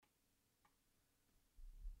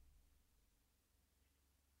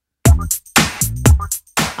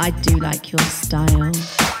I do like your style.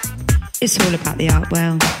 It's all about the art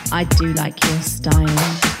well. I do like your style.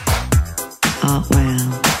 Art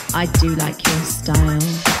well. I do like your style.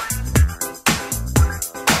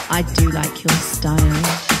 I do like your style.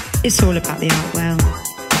 It's all about the art well.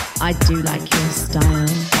 I do like your style.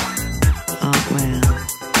 Art well.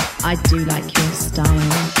 I do like your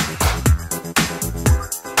style.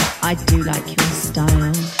 I do like your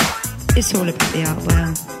style. It's all about the art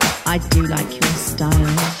well. I do like your style.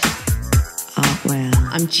 Art well.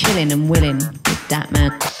 I'm chilling and willing with that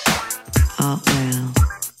man. Art well.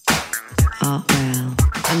 Art well.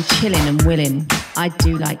 I'm chilling and willing. I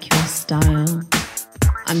do like your style.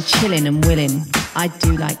 I'm chilling and willing. I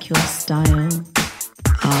do like your style.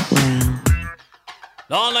 Art well.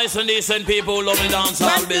 All nice and decent people who love the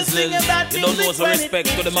dancehall business. You don't know, so respect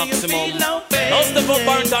to the maximum. Don't step up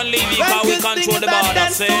Barrington Levy, because we control the border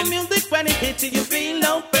scene. Music when it hits you, you feel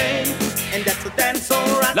no pain. And that's the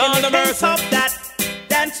dancehall rock. Lord of mercy. That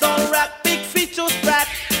dancehall rock, big feature strat.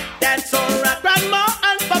 Dancehall rock, grandma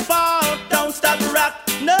and papa, don't stop rock,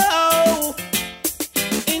 no.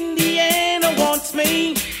 In the end, it wants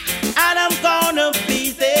me, and I'm gonna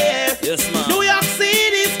be there. Yes, ma'am. New York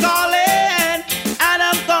City's calling, and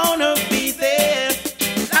I'm gonna be there.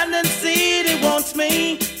 London City wants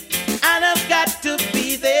me, and I've got to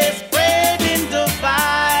be there, spreading the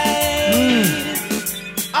vibe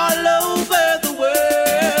all over the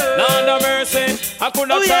world. Lord of mercy, I could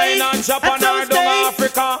have China, Japan, or down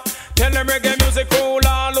Africa. Tell them reggae music rule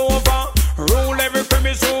all over. Rule every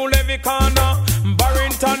premise, rule every corner.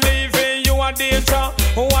 Barrington Levy, you a danger.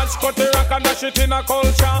 Watch Scotty Rock and dash it in a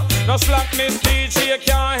culture. No slackness, DJ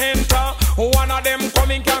can't enter. One of them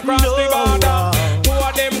coming can cross the border. Two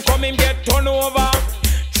of them coming get turned over.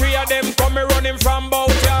 Three of them coming running from bout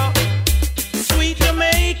ya. Sweet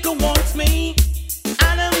Jamaica wants me,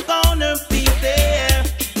 and I'm gonna be there.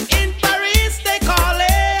 In Paris they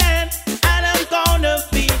calling, and I'm gonna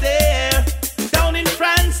be there. Down in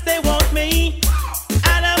France they want me,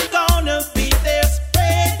 and I'm gonna be there,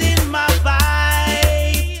 spreading my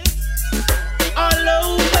vibe all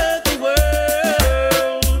over the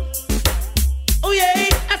world. Oh yeah,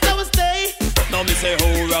 that's how I stay. Now me say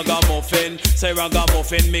who ragamuffin, say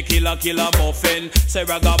ragamuffin, me killer muffin. Say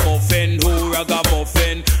ragamuffin, who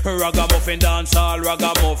ragamuffin, ragamuffin dance all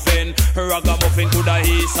ragamuffin. Ragamuffin to the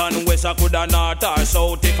east and west, I could the north or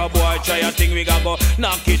south. If a boy try a thing, we gotta go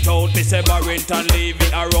knock it out. Me say Barrington leave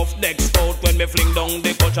it a rough neck spout. When me fling down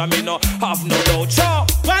the culture, me no have no doubt. Sure.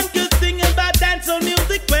 One good thing about dancehall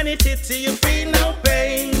music, when it hits you, you feel no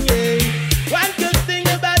pain. Yeah. One good thing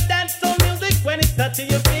about dancehall music, when it touches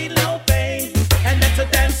you, you feel no pain. And that's a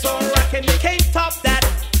dancehall rock, and you can't top that.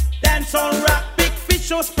 Dancehall rock, big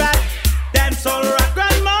fish or sprat. Dancehall rock,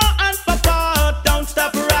 grandma and papa, don't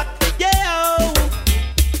stop rock. Yeah.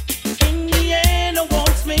 In the end, it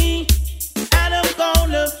wants me, and I'm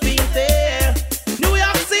gonna be there. New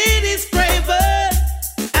York City's craving,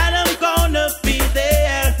 and I'm gonna be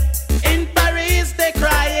there. In Paris they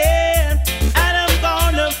crying, and I'm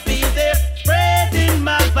gonna be there, spreading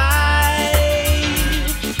my vibe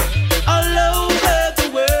all over the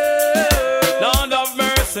world. Lord of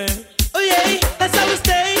mercy. Oh yeah, that's how we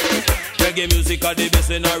stay. Reggae music are the best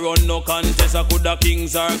in a run, no contest. I could have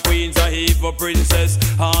kings or queens or even princess.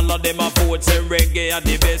 All of them a vote say reggae are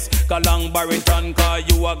the best. Kalang Barrington, cause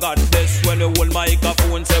you a goddess. When the whole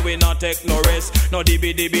microphone say we not take no rest. No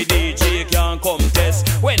DB DJ can't come test.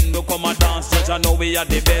 When we come a dance church, I know we are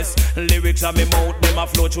the best. Lyrics on me mouth, them a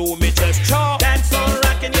flow through me chest. Cha! Dancehall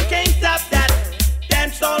rock and you can't stop that.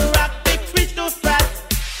 Dancehall rock, big fish to frat.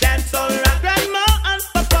 Dancehall rock, grandma and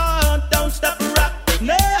papa, don't stop rock.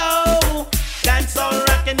 No, dancehall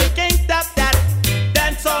rock and you can't stop that.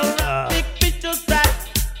 Dancehall rock, big fish to frat.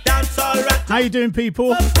 Dancehall rock. How you doing,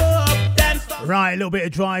 people? Dancehall. Right, a little bit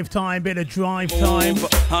of drive time. Move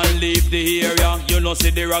and leave the area. You know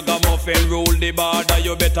see the ragamuffin rule the border.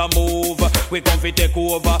 You better move. We come fi take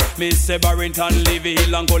over. Me say Barrington Levy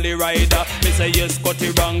Hill and Gully Rider. Me say yes,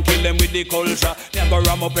 Scotty Rank, kill them with the culture. They go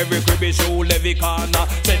ram up every cribby show, every corner.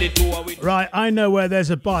 Say the two are with. Right, I know where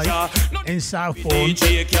there's a bike in Southbourne,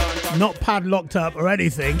 not padlocked up or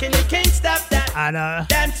anything. Can you can't stop that. And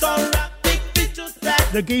Dancehall rock, big fish to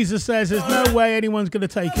frat. the geezer says there's no way anyone's going to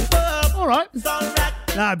take it. All right,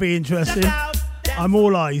 that'd be interesting. I'm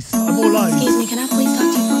all eyes. I'm all eyes. Excuse me, can I please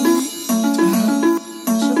talk to you for a minute?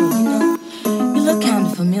 Sure, you know, you look kind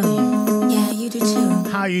of familiar. Yeah, you do too.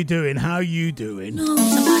 How you doing? How you doing? No,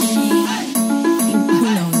 somebody's name. Who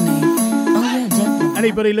knows name? Oh yeah, definitely.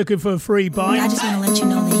 Anybody looking for a free bite? I just want to let you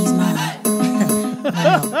know that he's mine.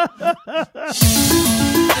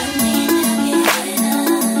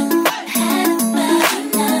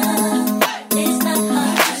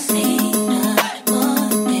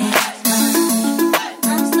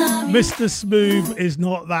 Mr. Smooth is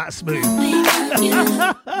not that smooth.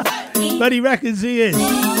 But he reckons he is.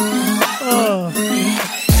 Oh.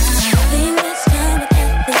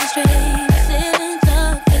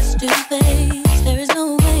 There is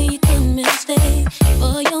no way you can mistake.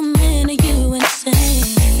 For your man, are you insane?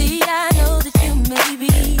 See, I know that you may be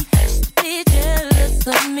jealous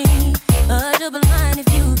of me. A double line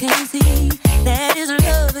if you can't see that his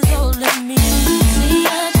love is holding me. See,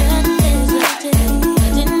 I tried to hesitate. I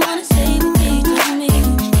didn't want to say what he told me.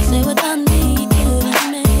 He said without me, he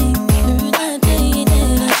couldn't make. Through that day, he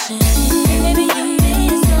didn't change. Maybe you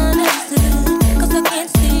misunderstood, 'cause I can't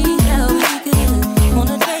see how we could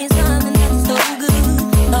wanna taste something that's so good.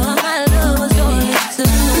 All my love was only too.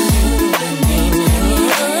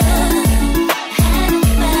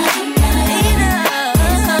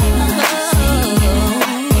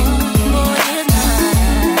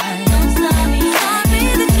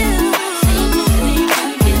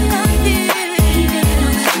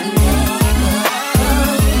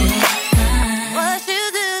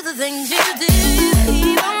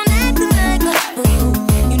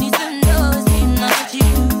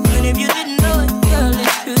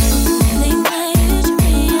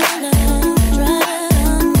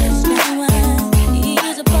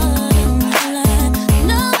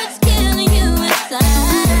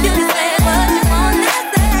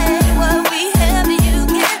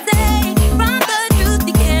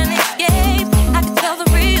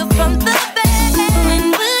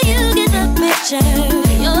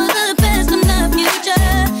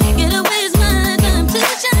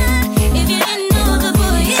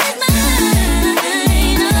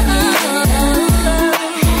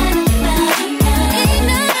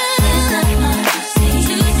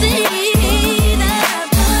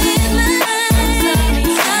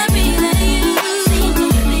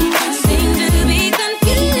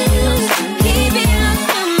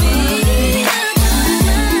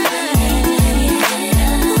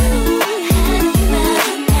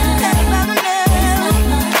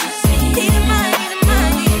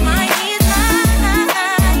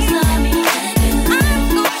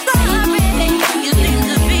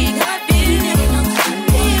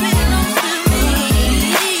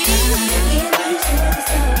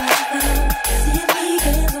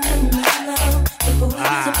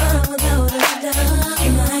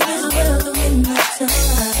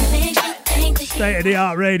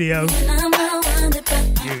 State-of-the-art radio.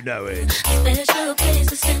 You know it.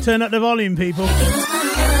 Turn up the volume, people.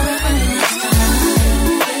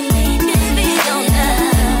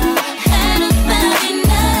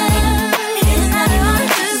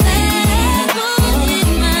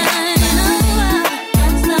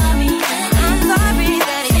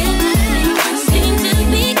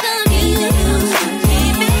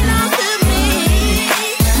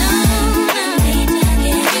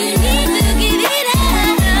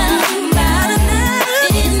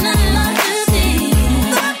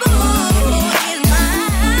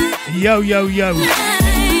 Yo, yo, yo.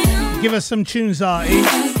 Give us some tunes, Artie.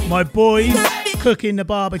 My boys cooking the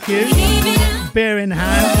barbecue, beer in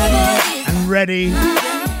hand, and ready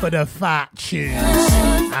for the fat tunes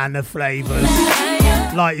and the flavours.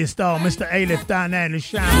 Like your style, Mr. Alif down there in the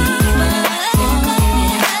sham.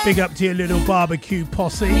 Big up to your little barbecue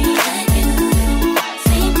posse.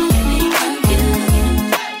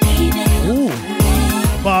 Ooh,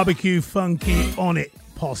 barbecue funky on it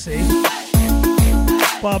posse.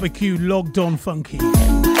 Barbecue logged on funky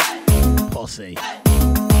posse.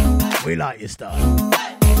 We like your style.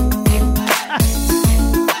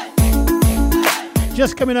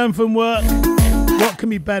 Just coming home from work. What can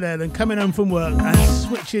be better than coming home from work and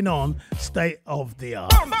switching on State of the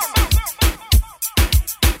Art?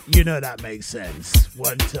 You know that makes sense.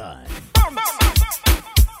 One time.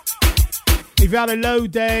 If you had a low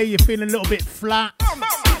day, you're feeling a little bit flat,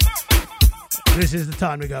 this is the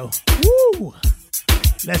time to go, woo!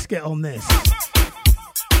 Let's get on this.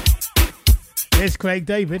 Here's Craig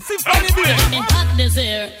David. This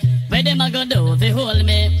here, where them a go do they hold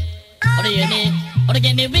me? Or do you me? Or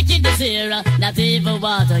get me wicked this here? Not even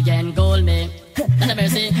water can cool me. Not a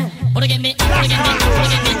mercy. Or get me?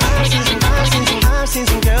 I've seen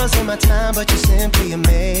some girls in my time, but you're simply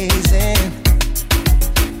amazing.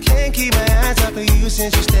 Can't keep my eyes off of you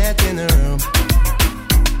since you stepped in the room.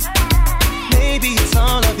 Maybe it's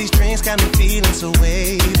all of these drinks got me feeling so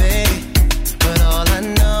wavy. But all I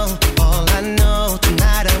know,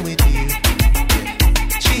 tonight I'm with you.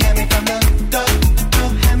 She had me from the go,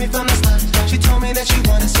 had me from the start. She told me that she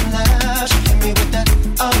wanted some love. She hit me with that,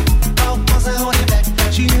 wasn't holding back.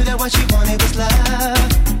 She knew that what she wanted was love.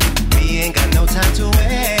 We ain't got no time to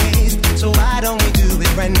waste, so why don't we do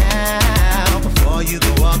it right now? Before you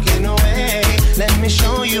go walking away.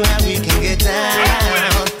 how we can get down.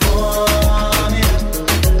 Warm it up.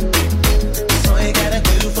 That's all you gotta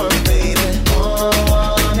do for me, baby.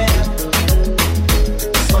 Warm it up.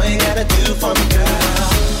 That's all you gotta do for me, girl.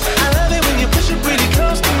 I love it when you push it really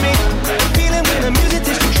close to me. The feeling when the music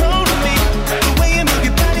takes control of me. The way you move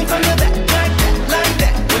your body from the back, like that, like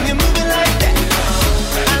that. When you move it like that.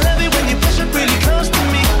 I love it when you push it really close to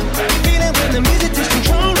me. The feeling when the music takes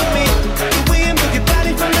control of me. The way you move your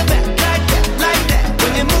body from the back, like that, like that.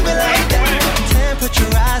 When you move it like that. Temperature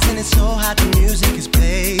rising, it's so hot, the music is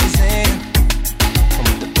blazing.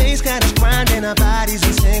 The bass got us grinding, our bodies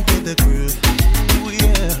in sync with the groove. Ooh,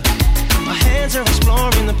 yeah. My hands are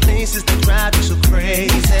exploring the places that drive you so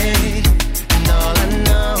crazy. And all I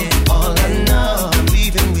know, I'm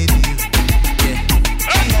leaving with you. Yeah.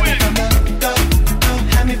 She had me from the go,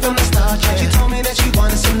 had me from the start. Yeah. She told me that she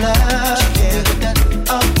wanted some love. Yeah, but that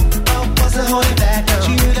wasn't holding back. No.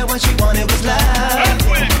 She knew that what she wanted was love.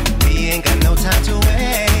 We ain't got no time to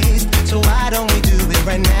waste, so why don't we do it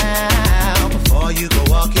right now? Before you go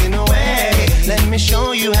walking away, let me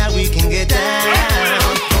show you how we can get down.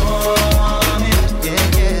 Warm it up,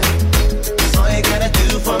 yeah, yeah. That's all you gotta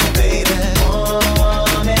do for me, baby.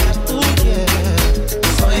 Warm it up, ooh, yeah.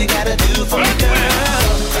 That's all you gotta do for me, girl.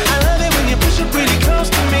 I love it when you push it really close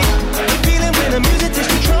to me. The feeling when the music takes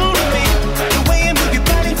control of me. The way you move your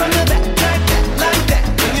body from the back, like that, like that.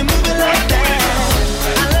 When you move it like that.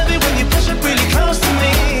 I love it when you push it really close to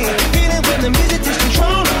me. The feeling when the music takes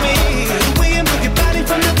control of me. The way you move your body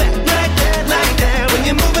from the back, like that, like that. When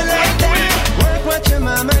you move it like that. Work what your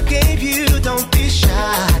mama gave you. Don't be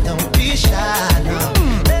shy, don't be shy, no.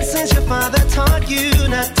 Lessons your father taught you.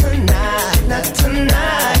 Not tonight, not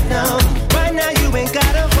tonight, no. Right now you ain't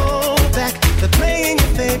gotta hold back. They're playing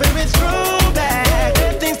your favorite throwback.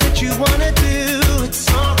 The things that you wanna do, it's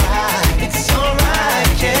alright, yeah. It's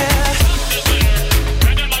alright, yeah.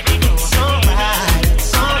 It's alright.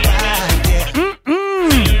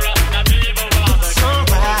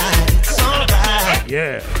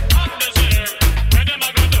 Yeah.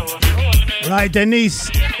 Right, Denise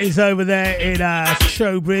is over there in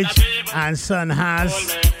Showbridge, and Son has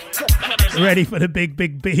ready for the big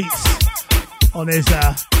beats on his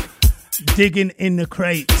digging in the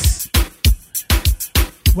crates.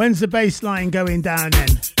 When's the bass line going down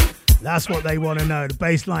then? That's what they want to know. The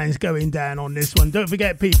bass line's going down on this one. Don't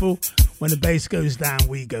forget, people, when the bass goes down,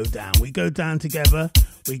 we go down. We go down together.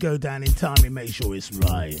 We go down in time. We make sure it's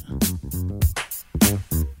right.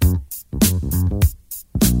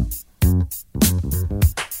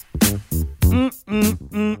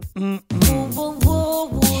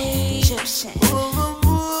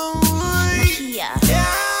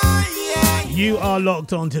 You are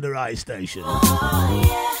locked onto the right station.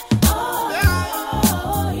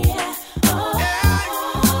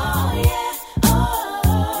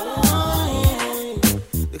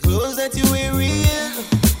 The clothes that you wearing,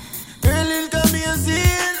 girl, it got me a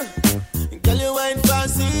sin. Girl, you wine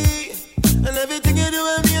fancy, and everything you do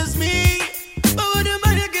amaze me. But would the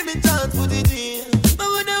money give me chance, put it in. But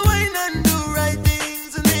would the wine and do right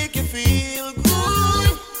things and make you feel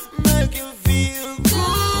good, make you feel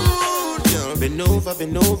good. Girl, bend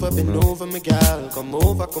over, my girl. Come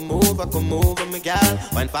over, my girl.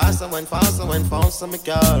 Wine faster, my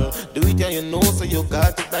girl. Do it, yeah, you know, so you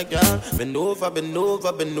got it, my girl. Bend over,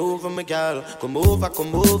 my girl. Come over, my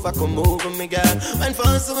girl. Wine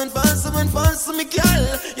faster, my girl.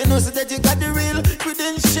 You know, so that you got the real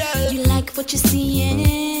credential. You like what you're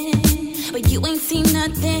seeing, but you ain't seen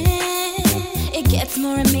nothing. It gets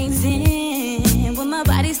more amazing when my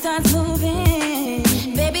body starts moving.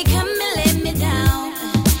 Baby, come and let me down.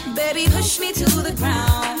 Baby, push me to the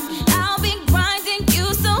ground. I'll be grinding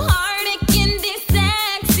you so hard it can be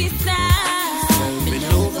sexy style. Bend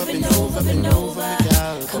over,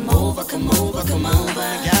 girl. Come over, girl.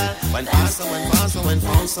 Wine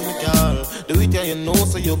faster, my girl. Do it, yeah, you know,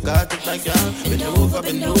 so you got it, my girl. Bend over,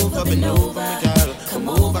 my girl. Come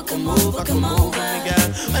over, my girl.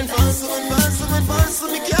 Wine faster,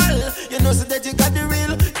 my girl. You know, so that you got the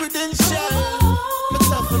real credential. But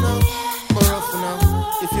tough enough, more rough enough.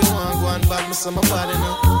 If you want, go and bag me some of my body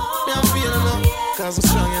now. Me, I'm feeling enough, cause I'm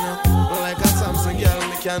strong enough. But like a Thompson, girl,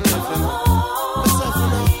 me can't live enough. But tough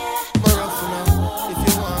enough, more rough enough. If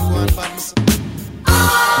you want, go and bag me some.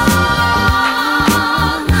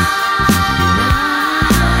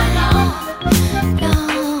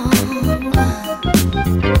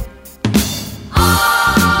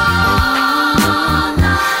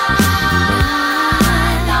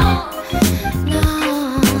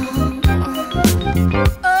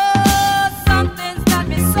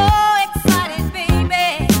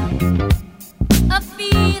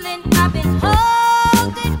 I've been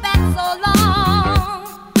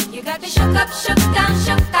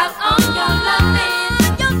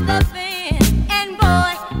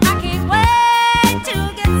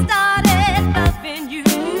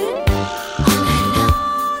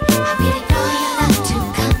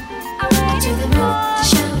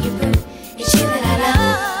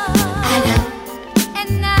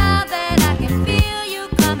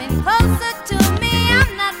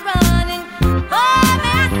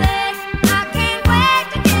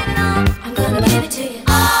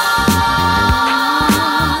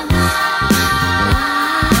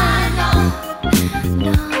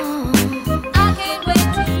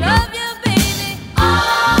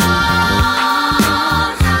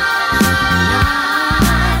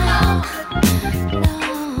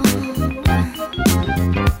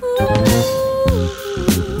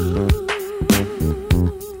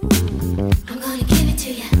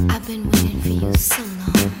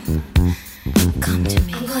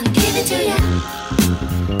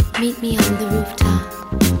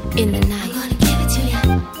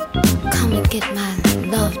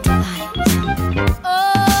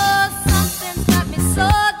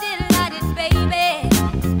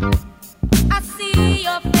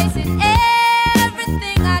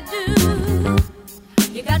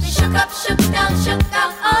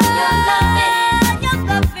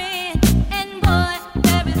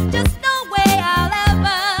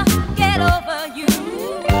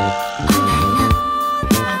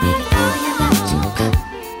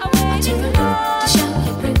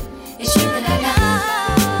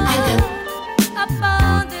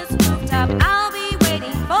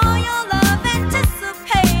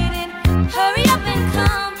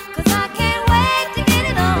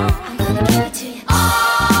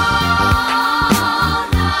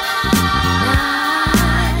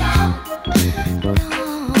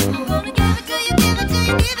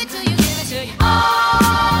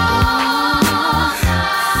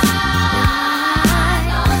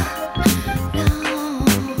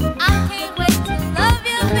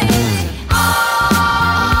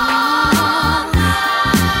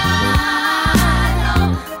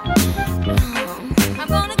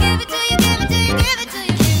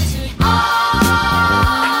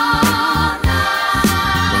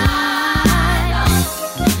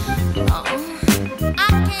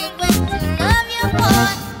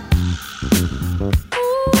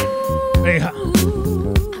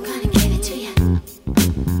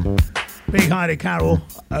Carol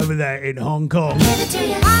over there in Hong Kong,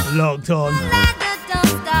 locked on.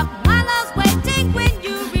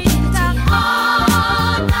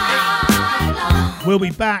 We'll be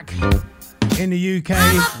back in the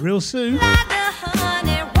UK real soon,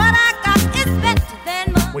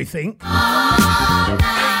 we think.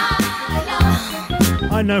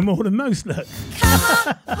 I know more than most, look.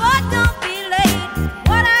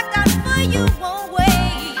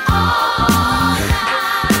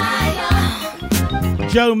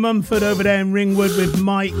 Joe Mumford over there in Ringwood with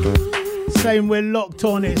Mike saying we're locked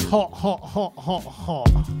on. It's hot, hot, hot, hot,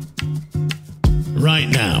 hot. Right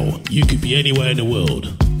now, you could be anywhere in the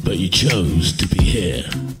world, but you chose to be here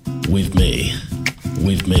with me,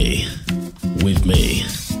 with me, with me,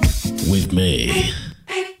 with me.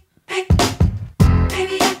 Baby,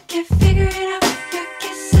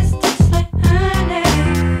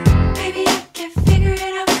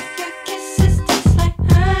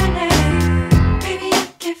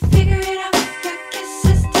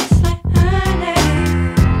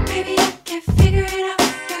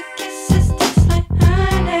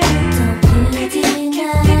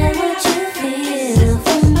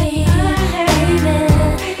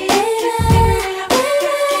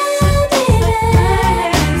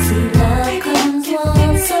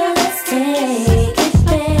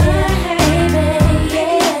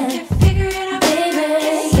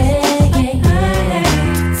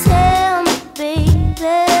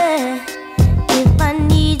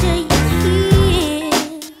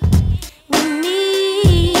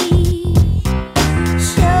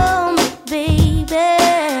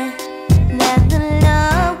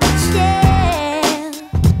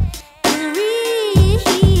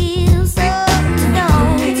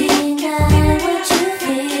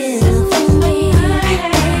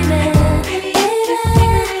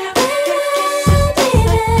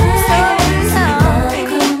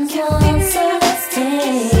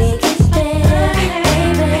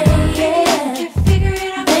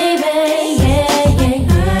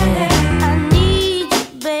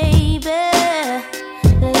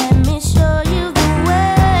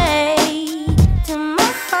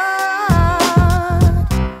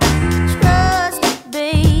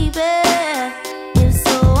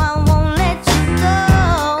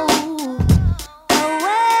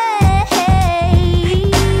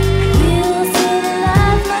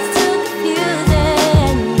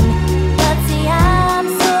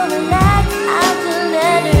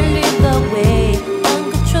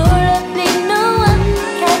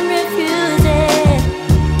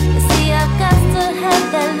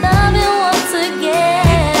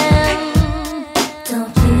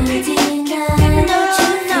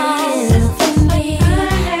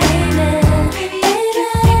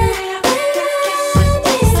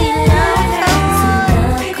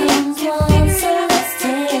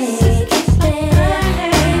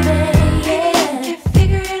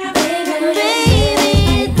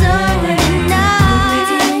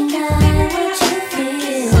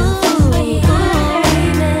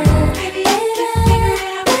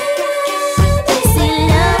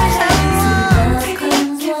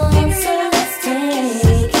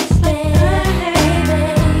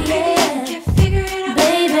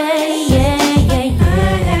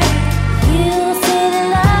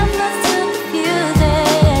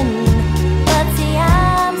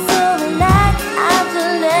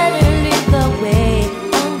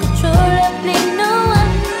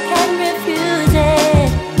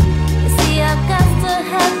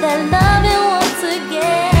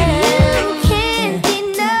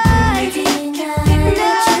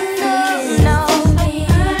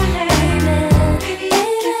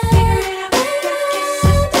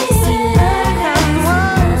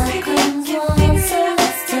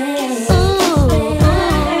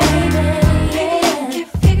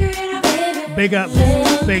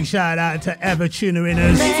 Big shout out to Ever Tuner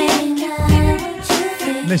Inners,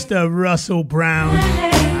 Mr. Russell Brown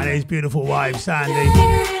and his beautiful wife Sandy.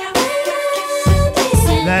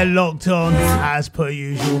 They're locked on as per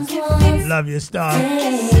usual. Love your style.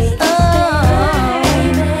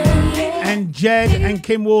 And Jed and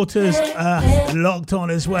Kim Waters are locked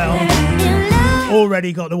on as well.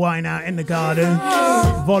 Already got the wine out in the garden.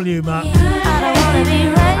 Volume up.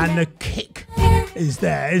 And the kick is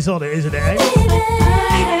there. It's on it, isn't it? Eh?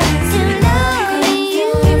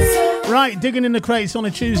 Right, digging in the crates on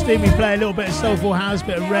a Tuesday. We play a little bit of soulful house,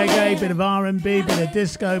 bit of reggae, bit of R&B, bit of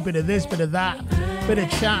disco, bit of this, bit of that, bit of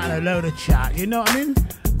chat and a load of chat. You know what I mean?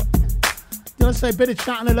 Did I say bit of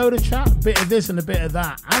chat and a load of chat? Bit of this and a bit of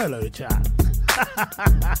that and a load of chat.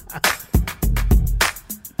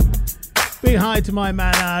 Big hi to my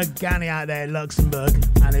man Gani out there in Luxembourg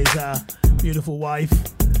and his beautiful wife.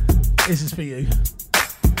 This is for you. You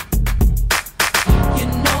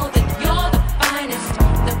know that you're the finest,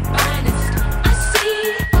 the finest I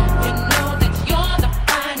see. You know that you're the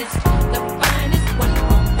finest one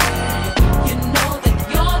from me. You know that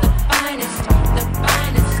you're the finest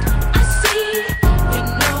I see. You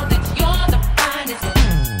know that you're the finest.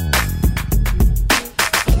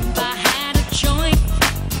 If I had a choice,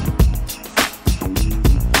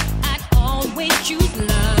 I'd always choose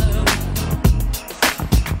love.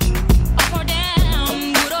 Up or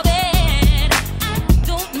down, good or bad, I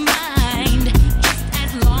don't mind, just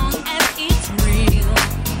as long as it's real.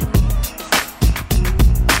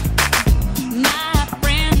 My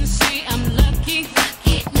friends say I'm lucky,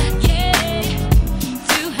 yeah,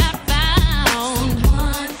 to have found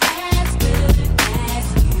someone as good as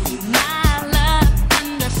you. My love,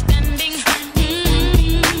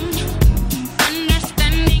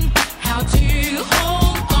 understanding how to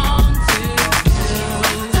hold on to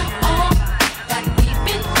all that we've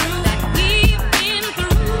been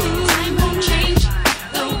through. Time won't change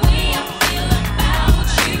the way I feel about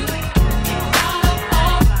you.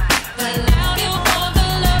 All the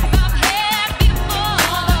love I've had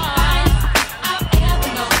before, I've ever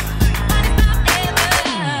known,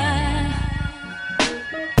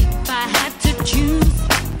 If I had to choose,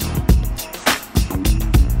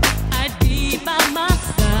 I'd be by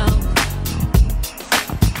myself.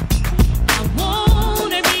 I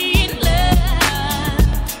wanna be in love,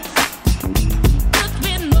 just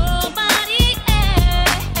with nobody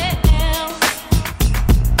else.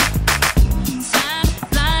 Time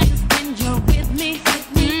flies when you're with me.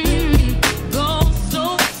 Go so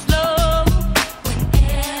slow.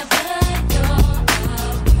 Whenever you're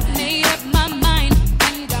away, made up my mind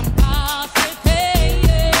and I'm positive.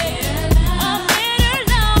 A better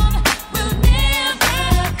love will never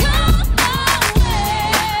come my way.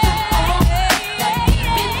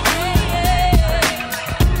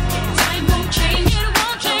 Time won't change, it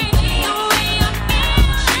won't change the way I feel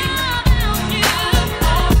about you.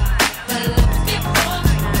 The love before,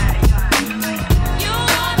 you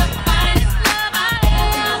are the finest love I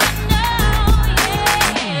ever know.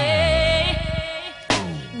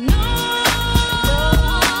 No,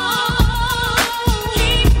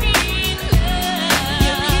 keep me in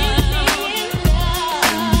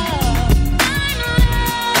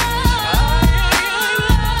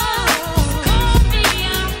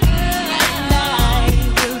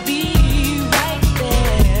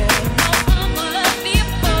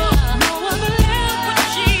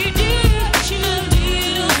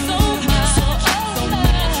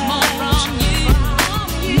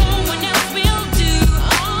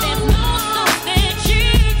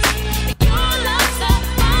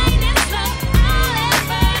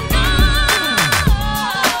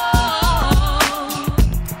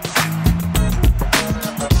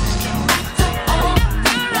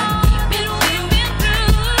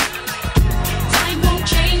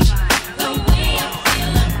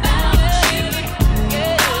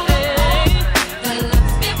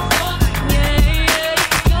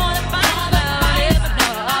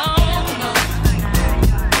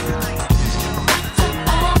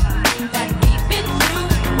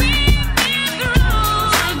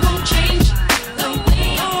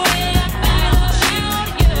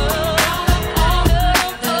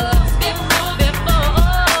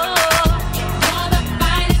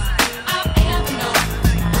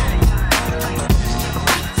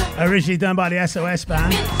Originally done by the SOS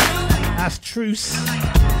band. That's Truce.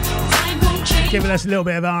 Giving us a little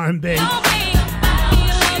bit of R&B. A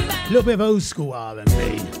little bit of old school R&B.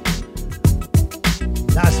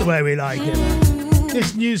 That's the way we like it.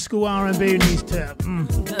 This new school R&B needs to...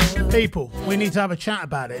 people, we need to have a chat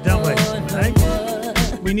about it, don't we? Right?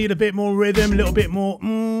 We need a bit more rhythm, a little bit more...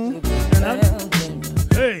 you know?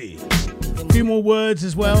 Hey! A few more words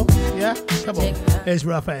as well. Yeah? Come on. Here's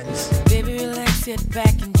Rough Ends. Baby, relax, sit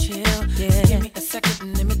back and chill. Yeah. Give me a second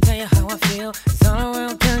and let me tell you how I feel. It's all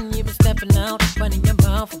around town, you've been stepping out. Running your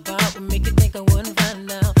mouth about would make you think I wouldn't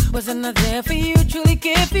find out. Wasn't I there for you, truly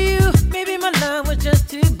cared for you? Maybe my love was just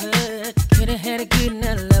too much. Could've had a good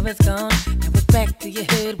night, love is gone. Now it's back to your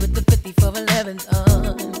head with the 5411s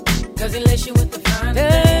on. Cause he lets you with the fine thing.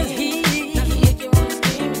 Does he make you wanna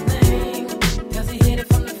scream his name? Does he hit it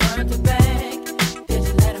from the front to back? Did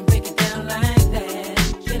you let him break it down like that?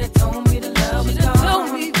 Should've told me the love was gone.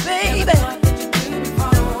 Told me, baby.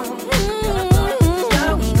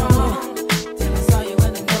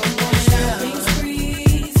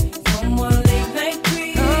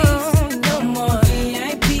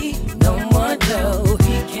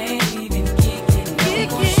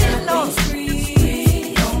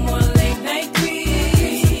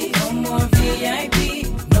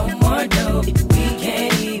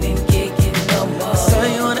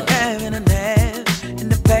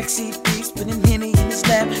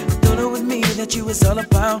 You was all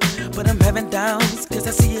about, but I'm having doubts, cause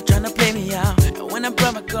I see you trying to play me out. And when I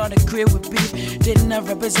brought my car to crib with beef, didn't I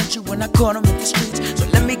represent you when I caught him in the streets? So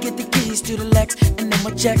let me get the keys to the Lex, and then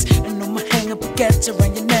my checks, and then my hang up baguettes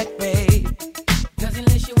around your neck, babe. Does he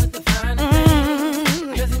lace you with the fine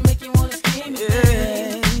thing? Does he make you wanna scream it?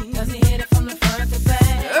 Yeah. Does he hit it from the front to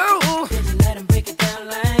back? Ooh. Did you let him break it down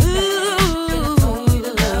like that? Could've told me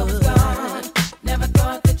the love was gone. Never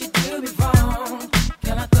thought that you'd do me wrong.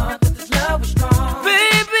 Girl, I thought that this love was strong.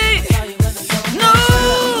 Baby, no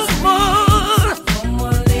more. No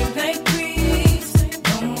more late night creeps.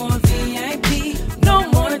 No more VIP. No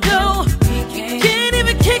more dough. Can't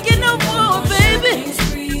even kick it no more, baby.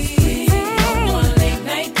 No more late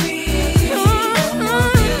night creeps. No more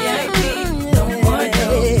VIP. No more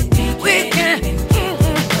dough. We can't.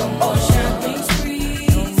 No more shopping sprees.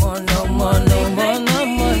 No more, no more, no more, no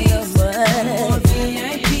more, no more. No more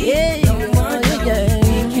VIP. No more dough.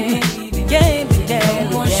 No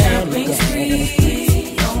more shopping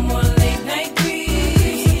sprees. No more late night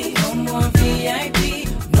creeps. No more VIP.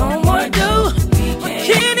 No more dough. We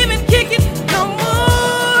can't even kick it no more.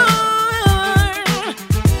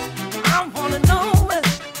 I wanna know what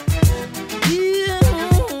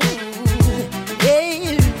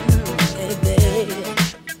baby.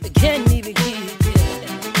 I can't even kick it,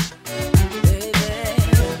 baby.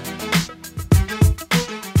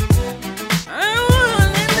 I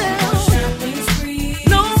wanna know. Shopping spree.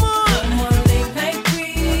 No more late night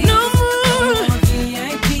creeps. No more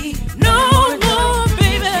VIP. No more,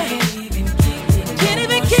 baby. Can't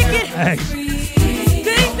even kick it. Hey.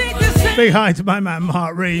 They think the same. Big hi to my man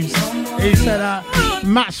Mark Reeves. He said,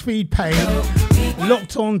 match feed paid,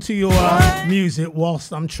 locked on to your music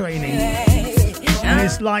whilst I'm training. And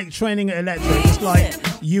it's like training at Electric. It's like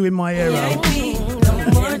you in my ear.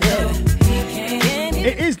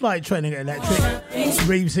 It is like training at Electric,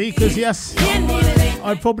 Reevesy, because yes,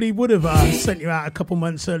 I probably would have sent you out a couple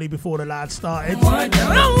months early before the lad started,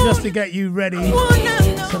 just to get you ready,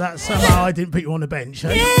 so that somehow I didn't put you on the bench.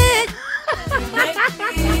 Eh?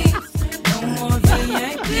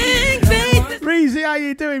 Reevesy, how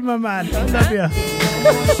you doing, my man? I love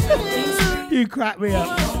you. You crack me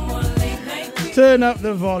up. Turn up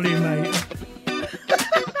the volume, mate.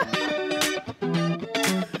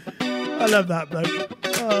 I love that bloke.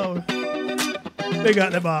 Oh, big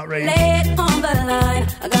up the Mark Reeves. Lay it on the line.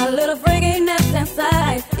 I got a little freakiness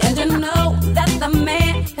inside, and you know that the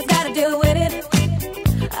man has got to deal with it.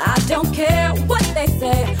 I don't care what they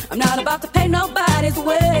say. I'm not about to pay nobody's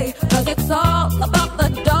way, cause it's all about the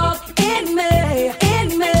dog in me,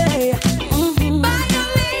 in me.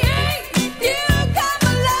 Finally, you come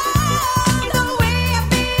along. The way I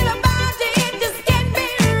feel about it just can't be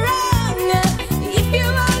wrong. If you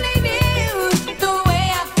only knew the way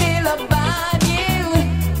I feel about you,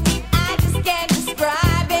 I just can't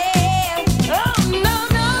describe it. Oh no.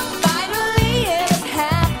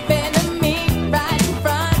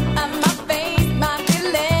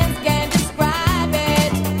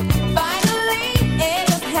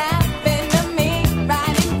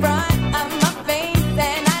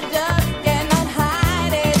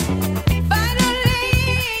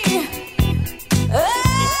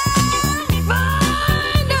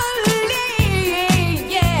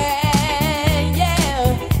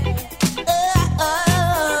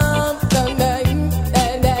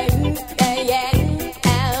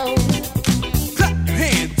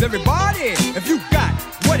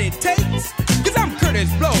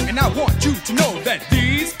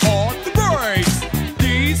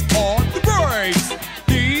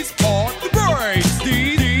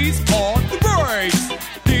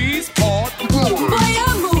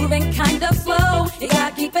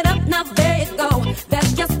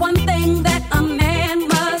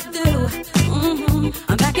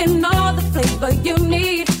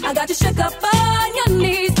 got you shook up on your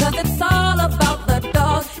knees, 'cause it's all about the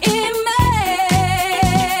dog in me.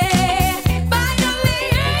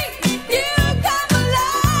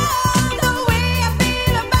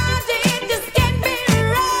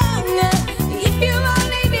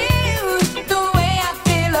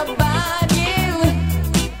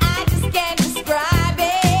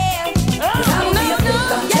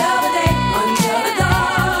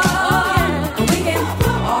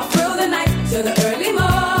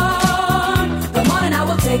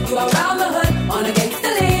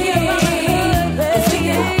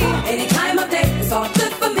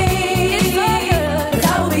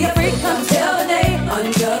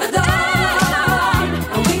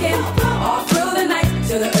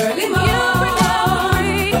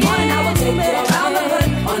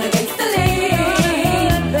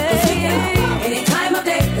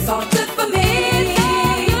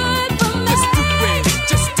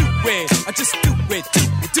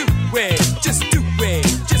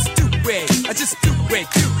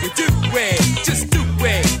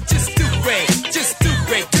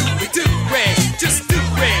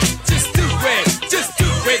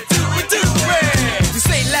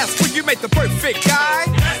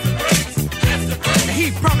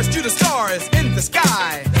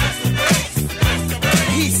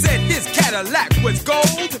 Was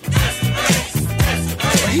gold.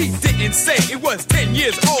 He didn't say it was 10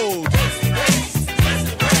 years old.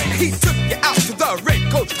 He took you out to the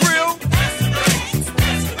Red Coach Grill.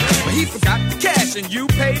 He forgot the cash and you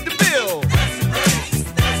paid the bill.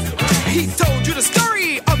 He told you the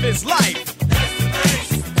story of his life,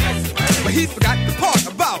 but he forgot the part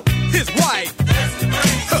about his wife.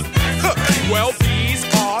 Well, these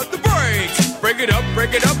are the breaks. Break it up,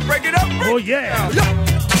 break it up, break it up. Oh yeah.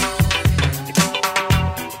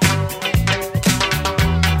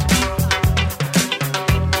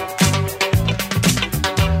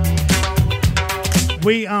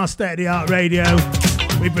 We are State of the Art Radio.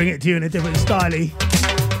 We bring it to you in a different style.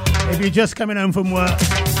 If you're just coming home from work,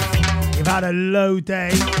 you've had a low day,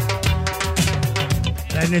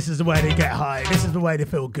 then this is the way to get high. This is the way to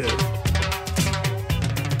feel good.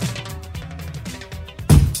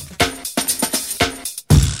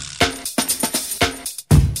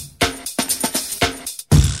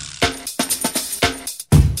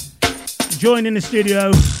 Joining the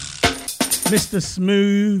studio, Mr.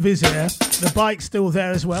 Smooth is here. The bike's still there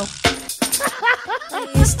as well. I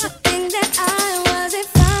used to think that I wasn't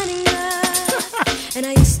fine enough, and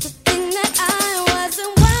I used to think that I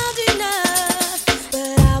wasn't wild enough,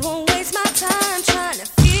 but I won't waste my time trying to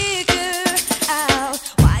figure out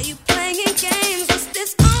why you playing games. What's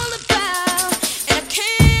this all about? And I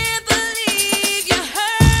can't believe you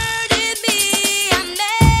hurted me. I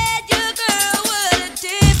met your girl, what a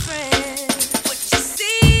difference. What you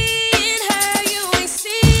see in her, you ain't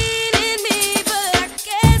seen in me, but I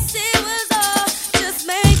guess it was all just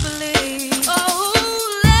make believe. Oh,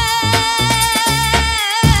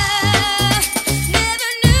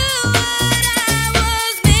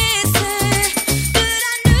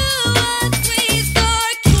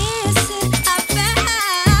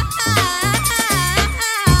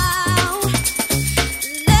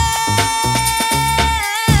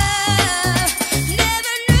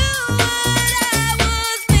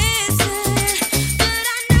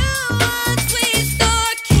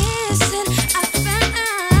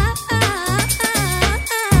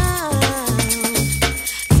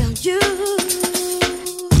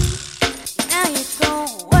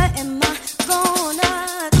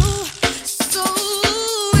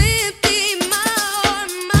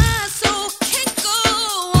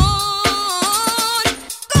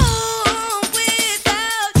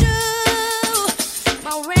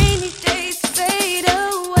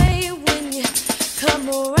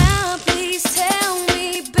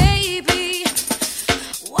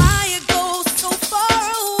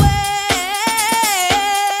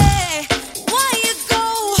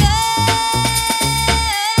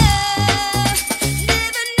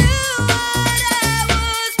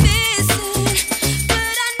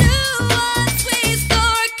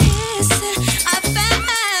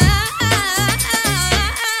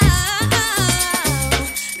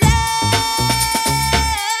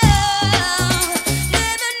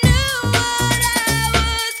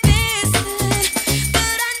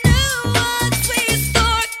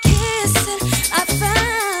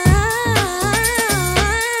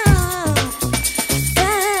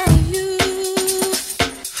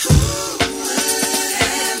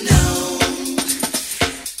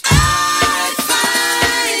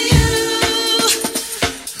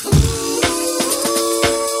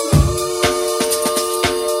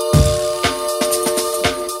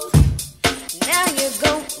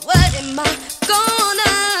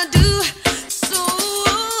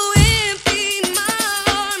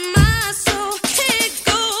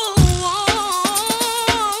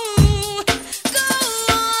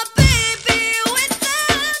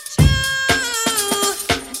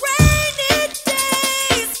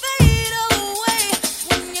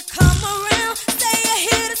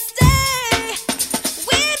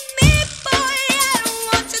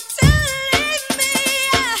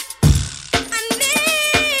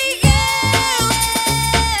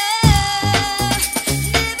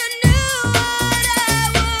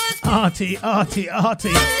 Artie.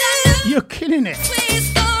 You're killing it.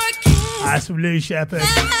 That's from Lou Shepherd.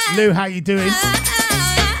 Lou, how you doing?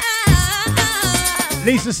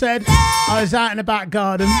 Lisa said, I was out in the back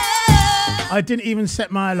garden. I didn't even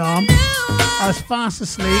set my alarm. I was fast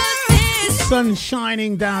asleep. Sun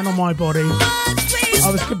shining down on my body. I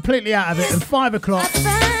was completely out of it. And 5 o'clock,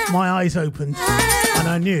 my eyes opened. And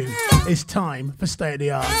I knew it's time for State of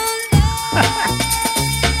the Art.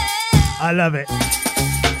 I love it.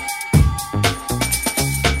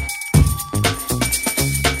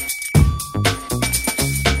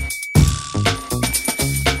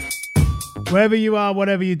 Wherever you are,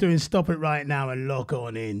 whatever you're doing, stop it right now and log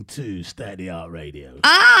on into State of the Art Radio.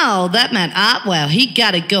 Oh, that meant Artwell. He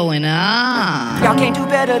got it going on. Y'all can't do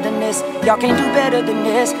better than this. Y'all can't do better than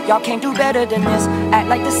this. Y'all can't do better than this. Act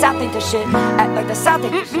like the South ain't the shit. Act like the South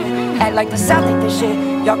ain't the shit. Act like the South ain't the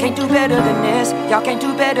shit. Y'all can't do better than this. Y'all can't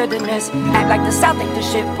do better than this. Act like the South ain't the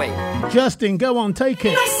shit. Wait. Justin, go on, take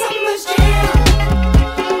it.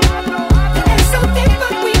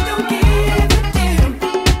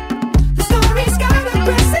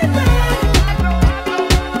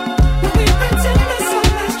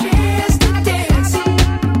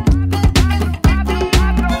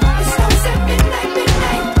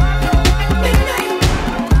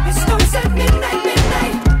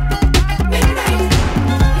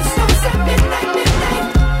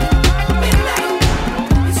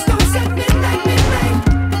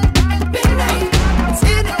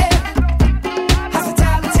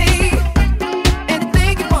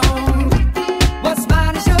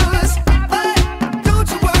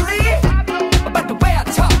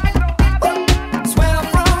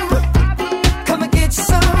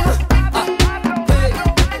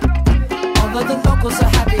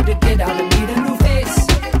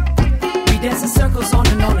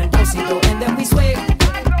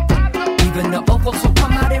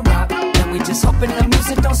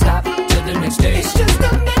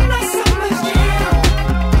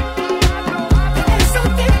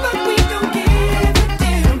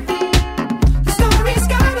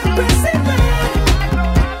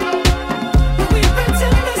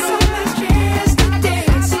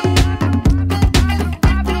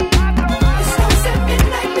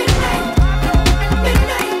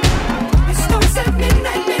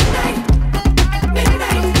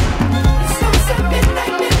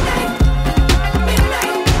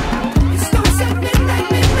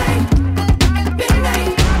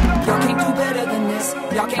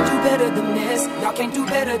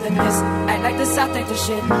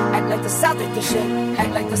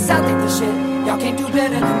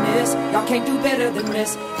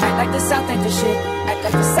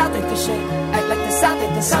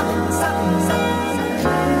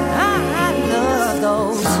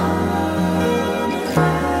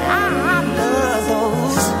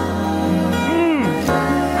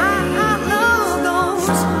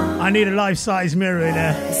 Size mirror in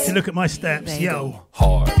there to look at my steps. Yo,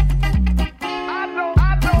 hard.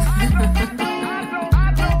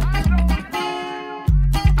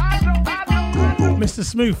 Mr.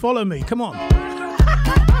 Smooth, follow me. Come on.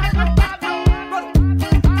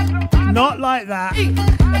 Not like that.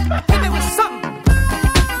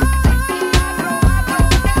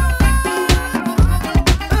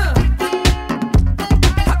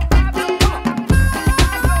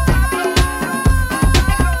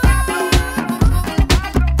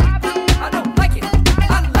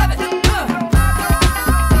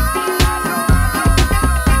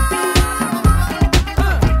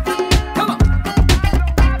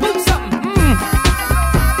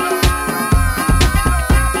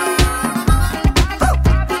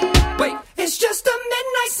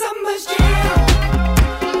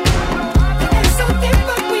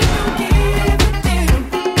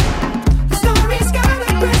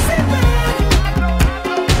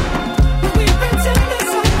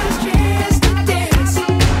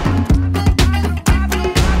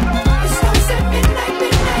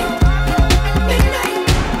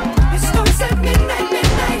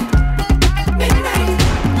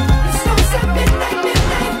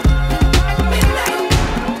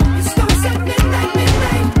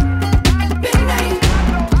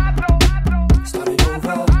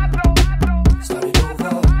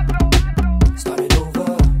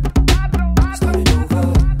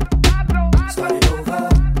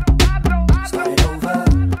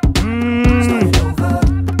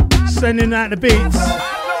 Sending out the beats.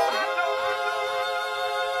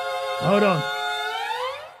 Hold on.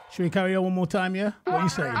 Should we carry on one more time, yeah? What are you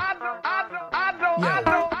saying? Yeah.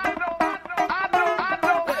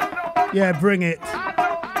 Yeah, bring it.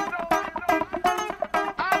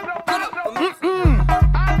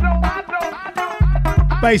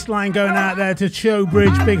 Bassline going out there to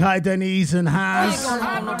Showbridge, Big High Denise and Has.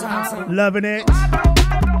 Loving it.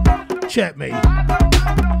 Check me.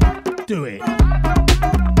 Do it.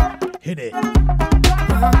 Hit it.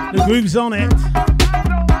 The groove's on it.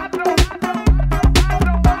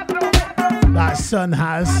 That Sun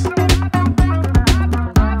Has.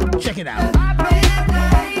 Check it out.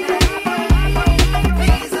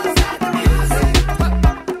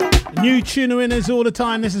 New tuner winners all the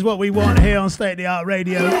time. This is what we want here on State of the Art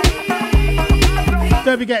Radio.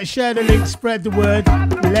 Don't forget, share the link, spread the word,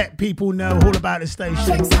 let people know all about the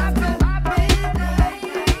station.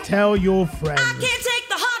 Tell your friends. I can't take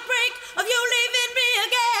the heartbreak of you leaving me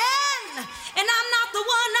again. And I'm not the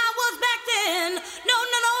one I was back then. No,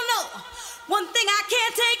 no, no, no. One thing I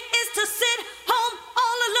can't take is to sit home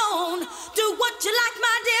all alone. Do what you like,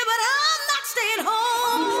 my dear, but I'm not staying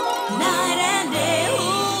home. Night and day,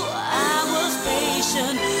 ooh, I was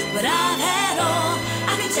patient, but I've had all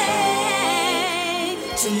I can take.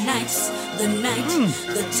 Tonight's the night,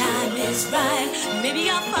 the time is right. Maybe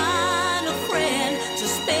I'll find a friend to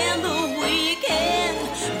spend the weekend.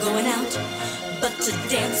 Going out, but to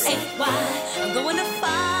dance ain't why. I'm going to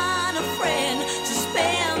find a friend to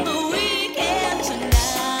spend the weekend tonight.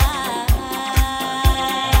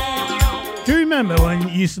 Do you remember when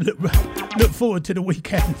you used to look forward to the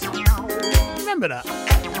weekend? Remember that?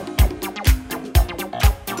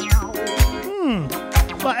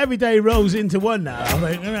 But every day rolls into one now, I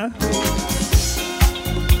think, you know.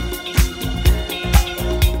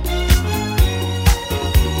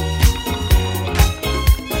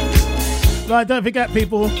 Right, don't forget,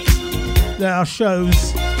 people, there are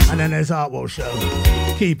shows and then there's Artwell Show.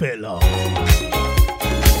 Keep it locked.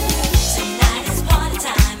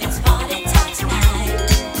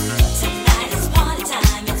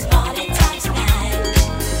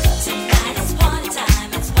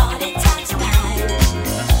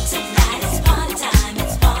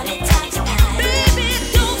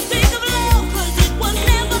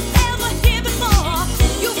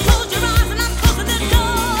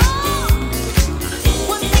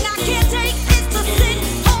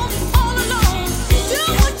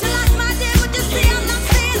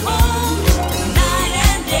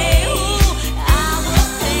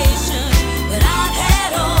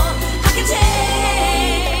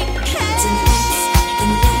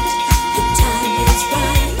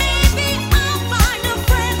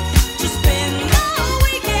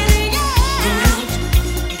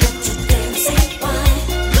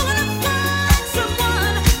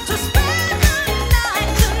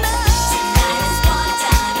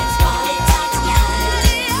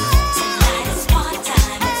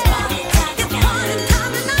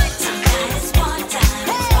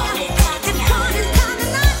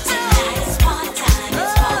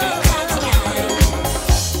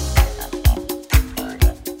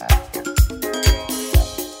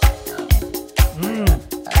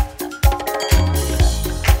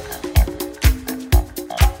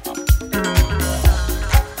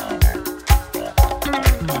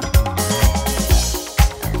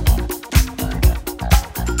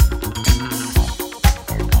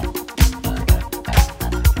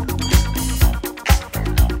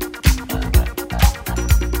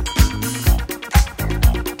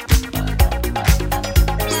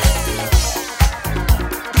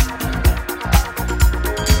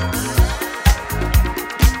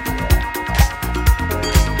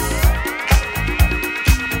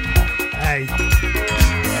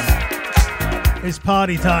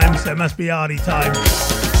 Party time, so it must be arty time.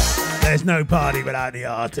 There's no party without the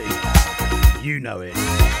arty. You know it.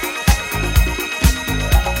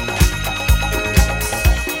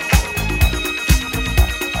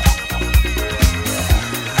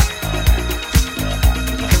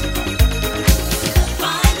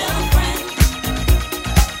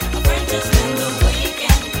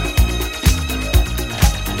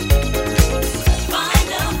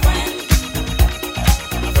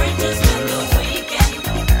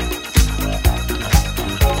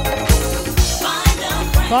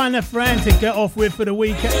 Find a friend to get off with for the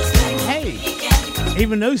weekend. Hey,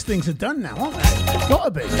 even those things are done now, aren't they? Gotta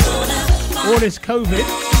be. All this COVID.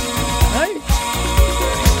 Hey,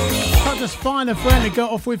 can't just find a friend to get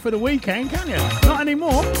off with for the weekend, can you? Not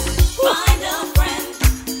anymore. Find a friend.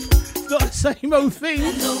 It's not the same old thing.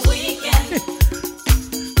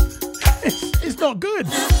 It's not good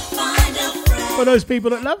for those people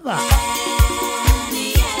that love that.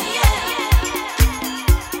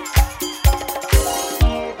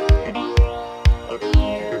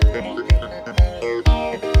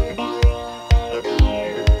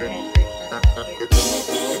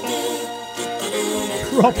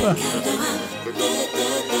 Proper.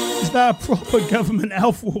 It's Is that a proper government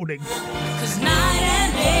health warning? 'Cause night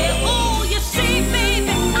and day, oh, you see, baby,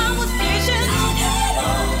 I was patient. I had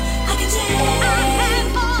all I could take. I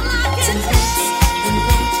had all I could take.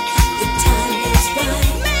 The time is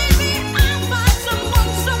right. Maybe I'll find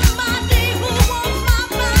somebody who wants my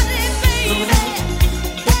body, baby.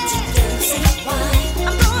 But today, say why?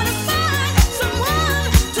 I'm gonna find someone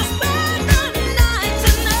to spend the night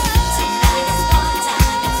tonight. Tonight is party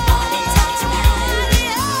time. It's party time tonight.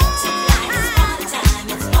 Tonight is party time.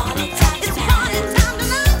 It's party time tonight. It's party time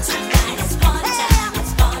tonight. Tonight is party time.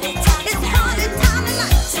 It's party time tonight. It's party time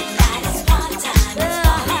tonight. Tonight is party time. It's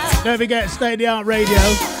party time. Don't forget State of the Art Radio.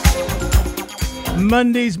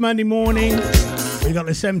 Monday morning, we got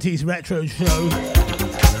the 70s retro show.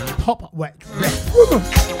 Pop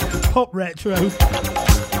retro.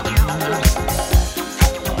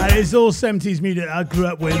 And it's all 70s music I grew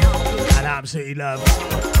up with and absolutely love.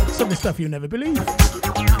 Some of the stuff you'll never believe.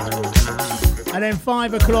 And then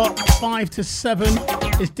 5 o'clock, 5 to 7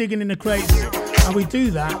 is Digging in the Crates. And we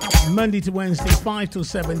do that Monday to Wednesday, 5 till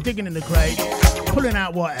 7, digging in the crate, pulling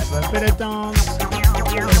out whatever, bit of dance,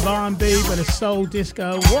 bit of R&B, bit of soul,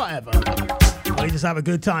 disco, whatever. We just have a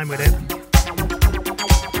good time with it.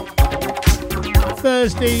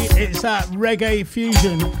 Thursday, it's at Reggae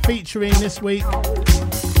Fusion, featuring this week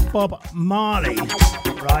Bob Marley.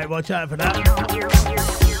 Right, watch out for that.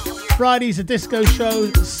 Friday's a disco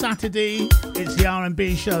show. Saturday, it's the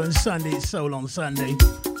R&B show, and Sunday, it's Soul on Sunday.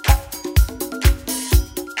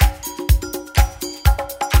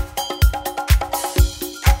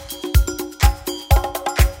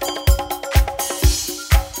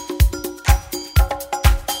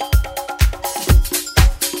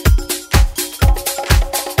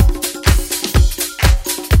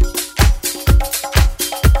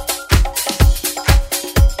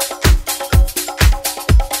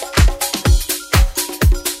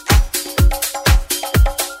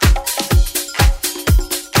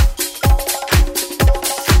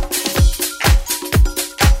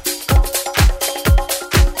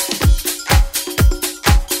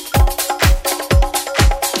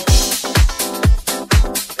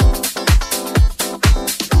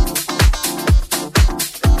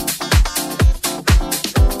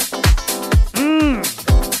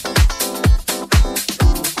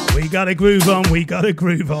 We gotta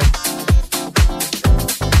groove on.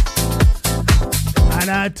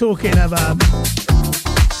 And talking about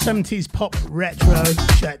 70s pop retro,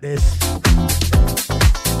 check this.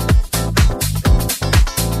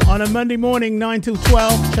 On a Monday morning, 9 till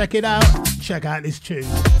 12, check it out. Check out this tune.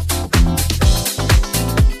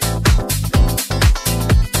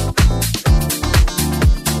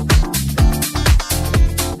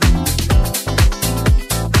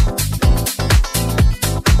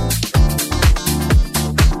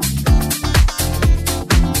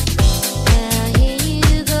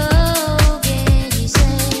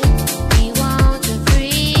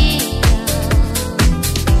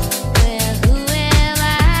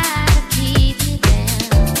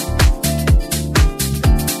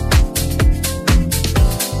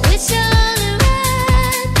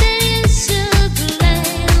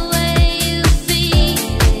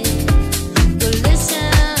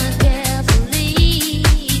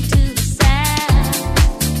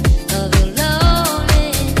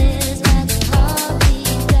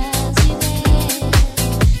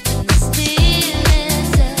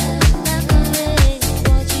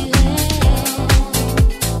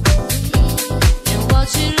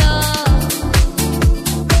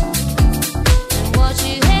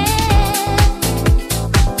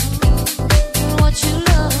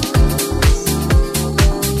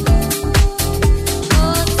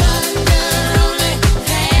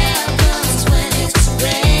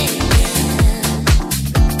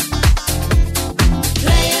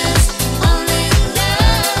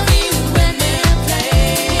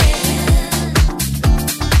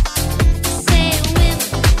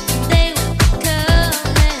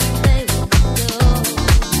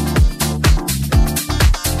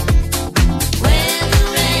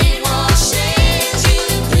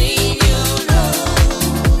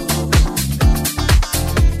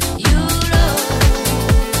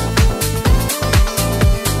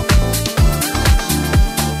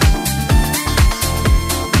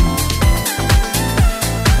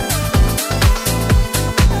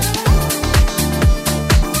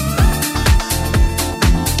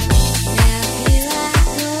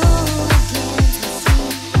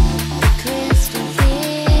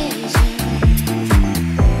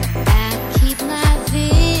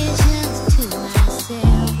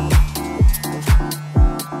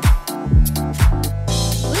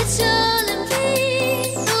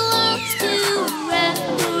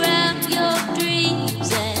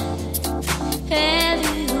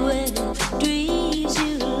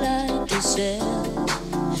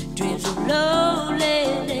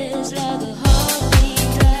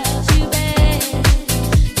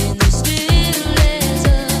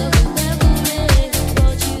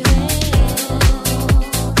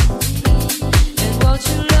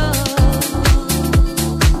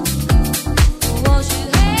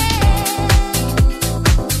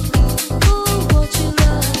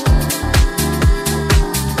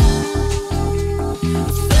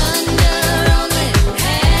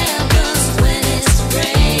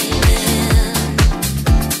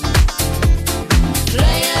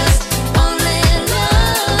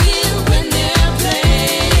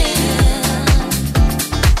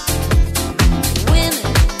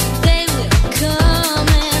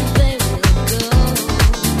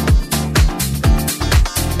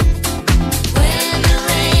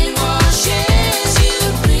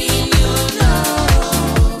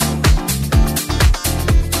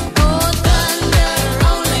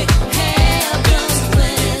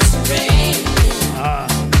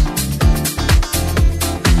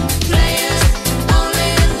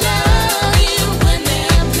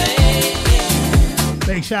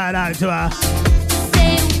 shout out to our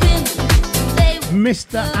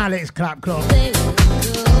Mr. Alex Clapclop.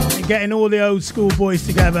 Getting all the old school boys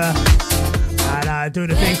together and doing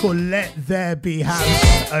a thing called Let There Be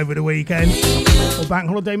House over the weekend. Or Bank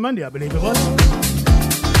Holiday Monday, I believe it was.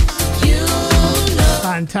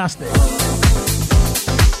 Fantastic.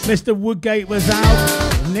 Mr. Woodgate was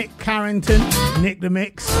out. Nick Carrington, Nick the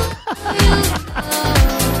Mix.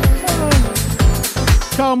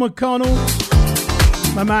 Carl McConnell,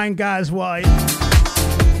 my man Gaz White,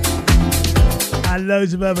 and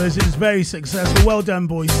loads of others. It was very successful. Well done,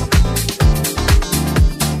 boys.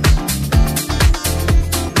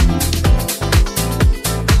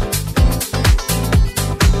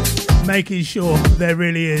 Making sure there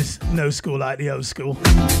really is no school like the old school.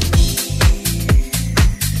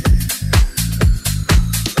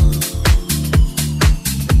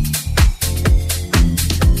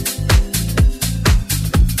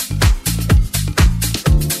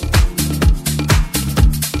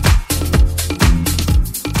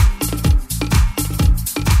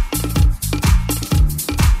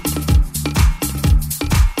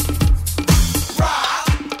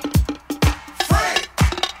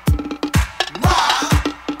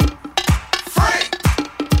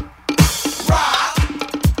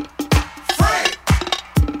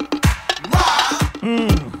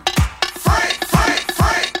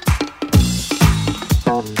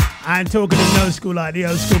 Talking of no school like the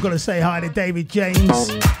old school, gotta say hi to David James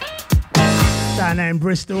down there in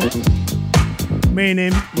Bristol. Me and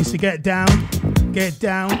him used to get down to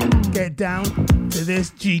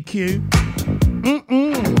this GQ.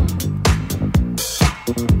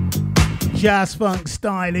 Jazz funk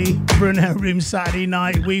styly, Brunel Room Saturday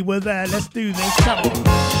night. We were there. Let's do this. Come on.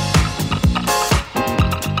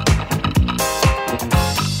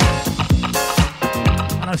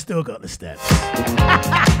 And I still got the steps.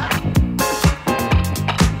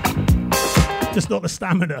 Just not the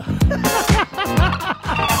stamina.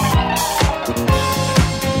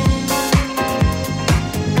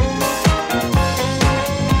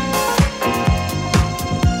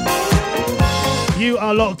 You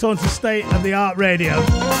are locked on to State of the Art Radio.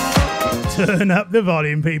 Turn up the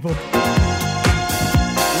volume, people. Let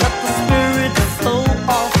the spirit flow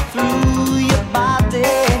all through your body.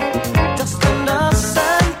 Just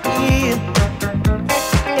understand it.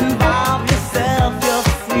 Involve yourself, you're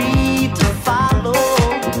free to follow,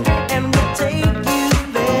 and we'll take you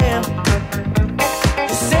there.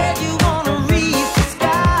 You said you wanna reach the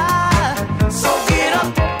sky, so get up.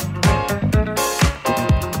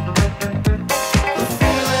 The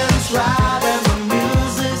feeling's right and the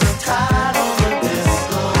music's tight on the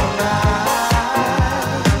disco night.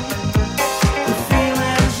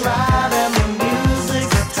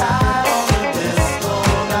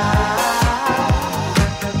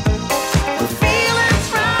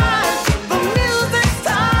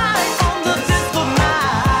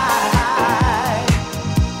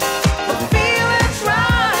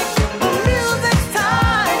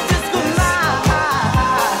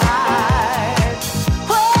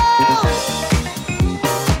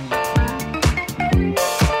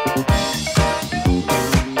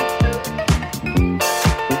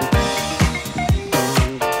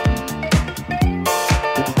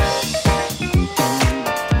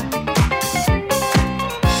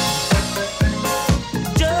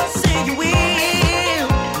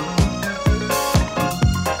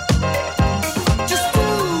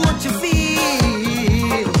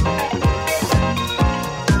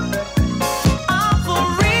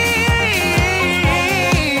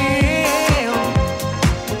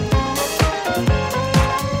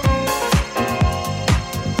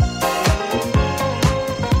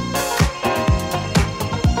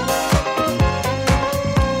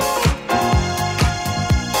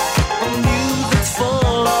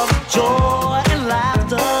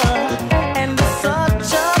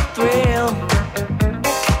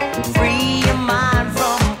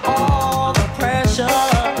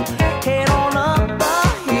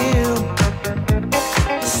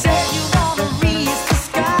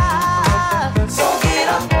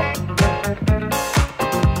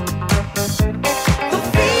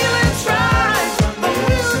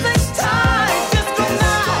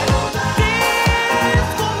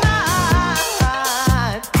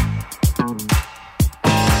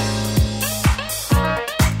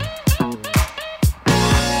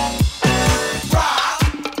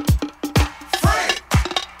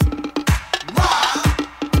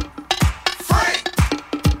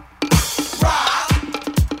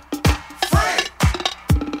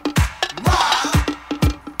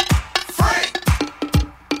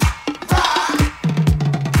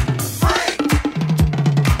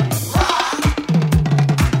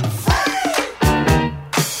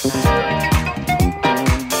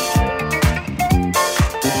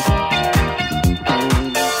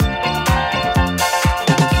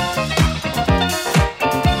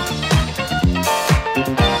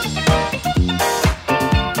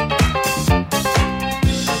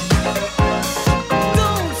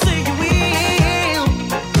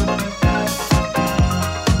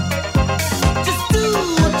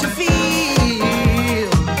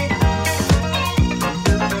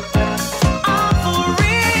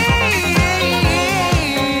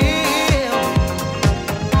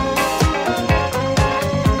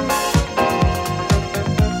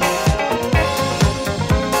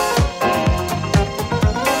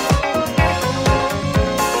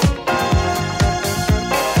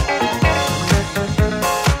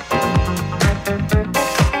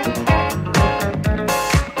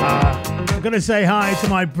 I'm going to say hi to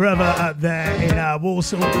my brother up there in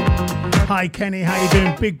Walsall. Hi, Kenny. How you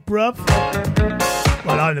doing, big bruv?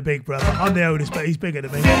 Well, I'm the big brother. I'm the oldest, but he's bigger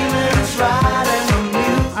than me.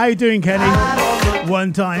 How you doing, Kenny?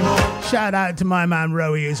 One time. Shout out to my man,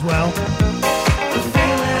 Rowie, as well.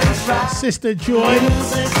 Sister Joy.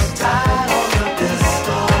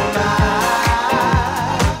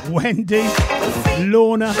 Wendy.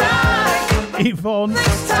 Lorna. Yvonne.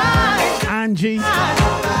 Angie.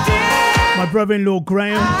 My brother-in-law,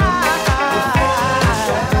 Graham.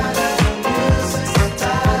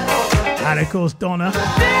 And of course, Donna.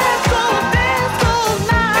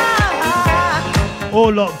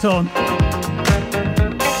 All locked on.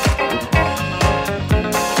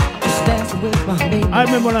 I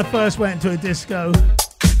remember when I first went to a disco,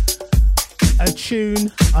 a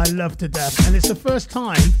tune I love to death, and it's the first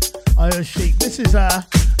time I heard Chic. This is a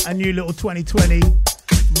new little 2020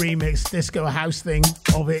 remix disco house thing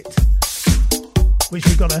of it, which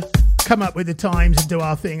we've got to come up with the times and do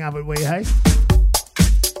our thing, haven't we, hey?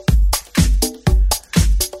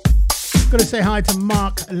 Got to say hi to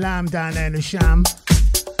Mark Lamb down there in the Sham.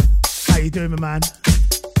 How you doing, my man?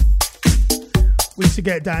 We used to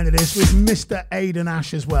get down to this with Mr. Aidan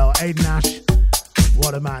Ash as well. Aidan Ash,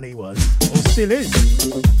 what a man he was, or still is.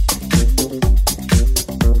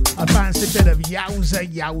 I fancy a bit of yowza,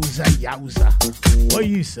 yowza, yowza. What are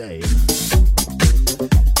you saying?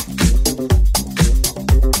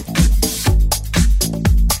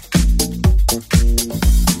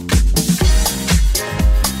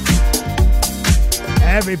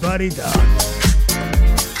 Everybody dance.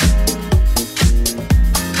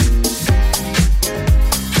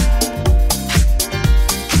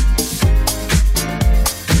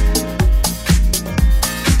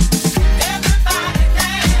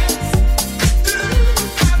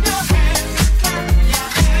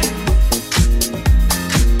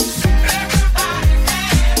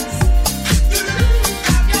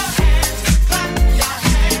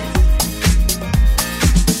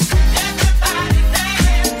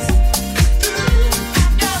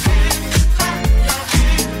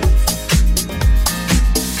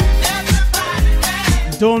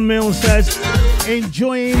 Dawn Mills says,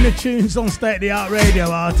 enjoying the tunes on State of the Art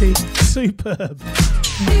Radio, Artie. Superb.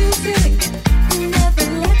 Music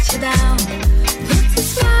never lets you down. Puts a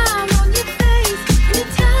smile on your face,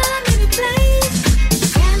 anytime, any place.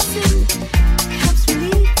 Dancing helps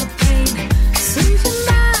relieve the pain, soothes your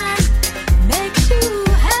mind, makes you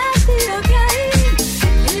happy again.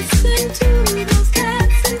 Listen to those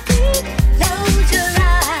dancing feet, close your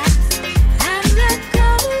eyes and let go.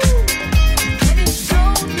 And it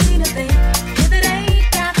don't mean a thing if it ain't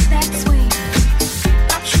got that swing.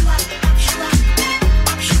 Up you up, up you up,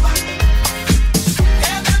 up you up.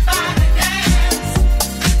 Everybody dance.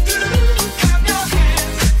 Clap your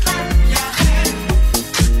hands, clap your hands.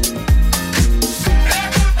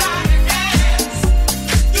 Everybody dance.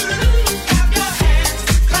 Clap your hands,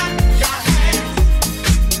 clap your hands.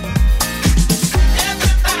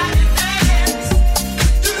 Everybody dance.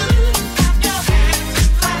 Clap your hands,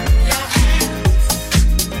 clap your hands.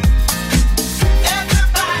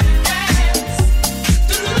 Everybody dance.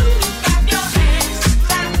 Clap your hands,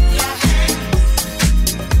 clap your hands.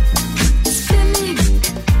 Spinning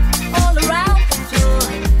all around the floor,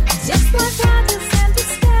 just like Rogers and the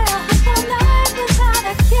scale, all night without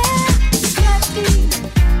a care. Stepping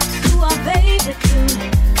to our favorite tune,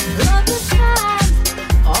 love the time,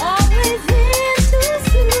 always in too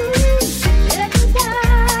soon.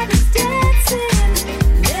 Everybody's dancing,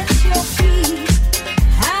 let your feet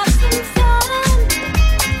have some fun.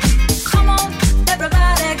 Come on,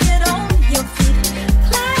 everybody, get on your feet,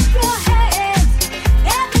 clap your hands,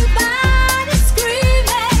 everybody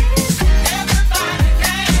screaming. Everybody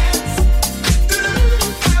dance, clap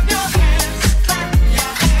your hands, clap your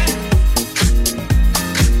hands.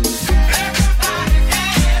 Everybody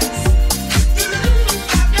dance,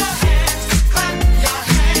 clap your hands, clap your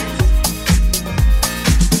hands.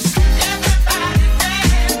 Everybody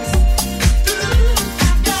dance,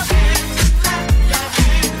 clap your hands, clap your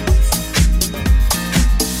hands.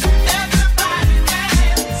 Everybody dance,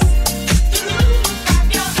 clap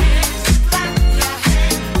your hands, clap your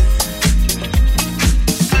hands.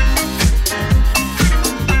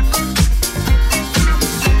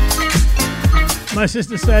 My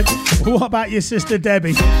sister said, what about your sister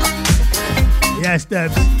Debbie? Yes,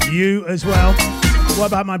 Debs, you as well. What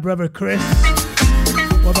about my brother Chris?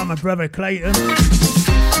 What about my brother Clayton?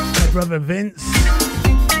 My brother Vince?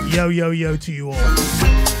 Yo, yo, yo to you all.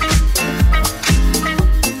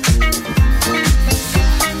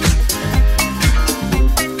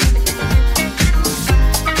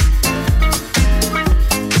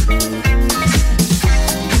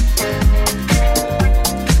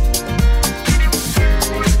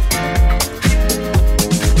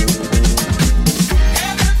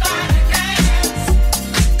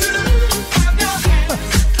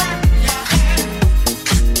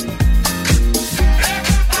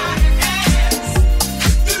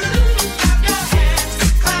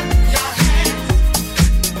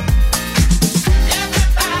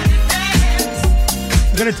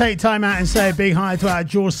 to take time out and say a big hi to our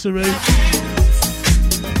George Saru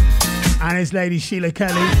and his lady Sheila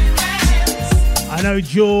Kelly. I know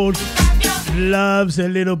George loves a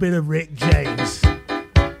little bit of Rick James.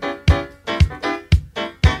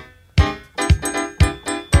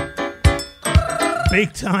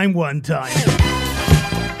 Big time, one time.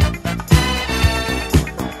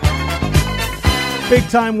 Big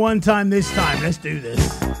time, one time, this time. Let's do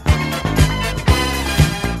this.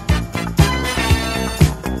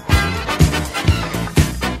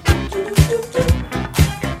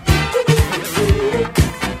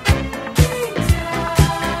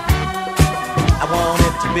 I want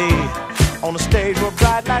it to be on a stage where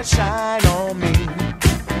bright lights shine on me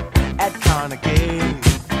at Carnegie.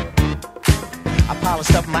 I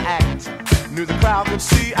polished up my act, knew the crowd would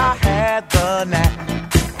see I had the knack,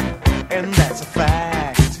 and that's a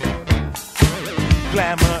fact.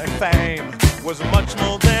 Glamour and fame was much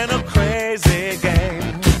more than a crazy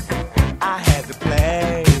game I had to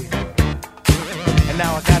play, and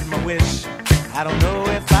now I got my wish. I don't know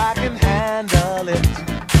if I can handle it,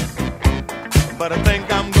 but I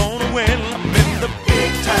think I'm gonna win. I'm in the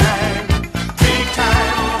big time, big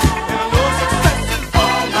time.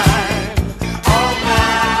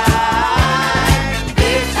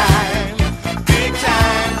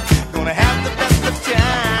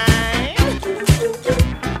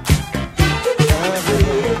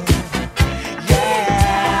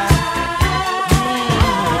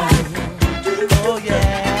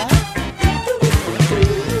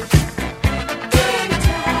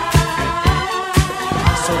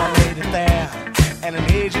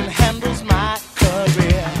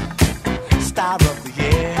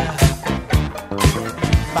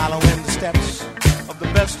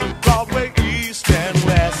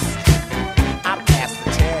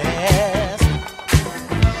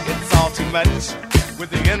 With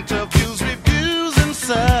the interviews, reviews, and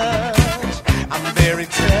such, I'm very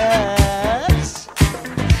touched,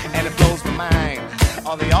 and it blows my mind,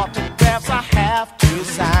 all the autographs I have to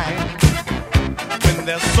sign. When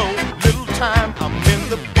there's so little time, I'm in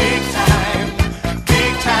the big time,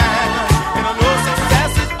 big time, and I know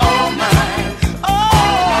success is all mine,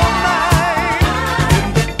 in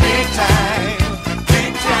the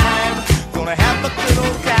big time, gonna have a good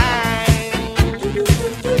old time.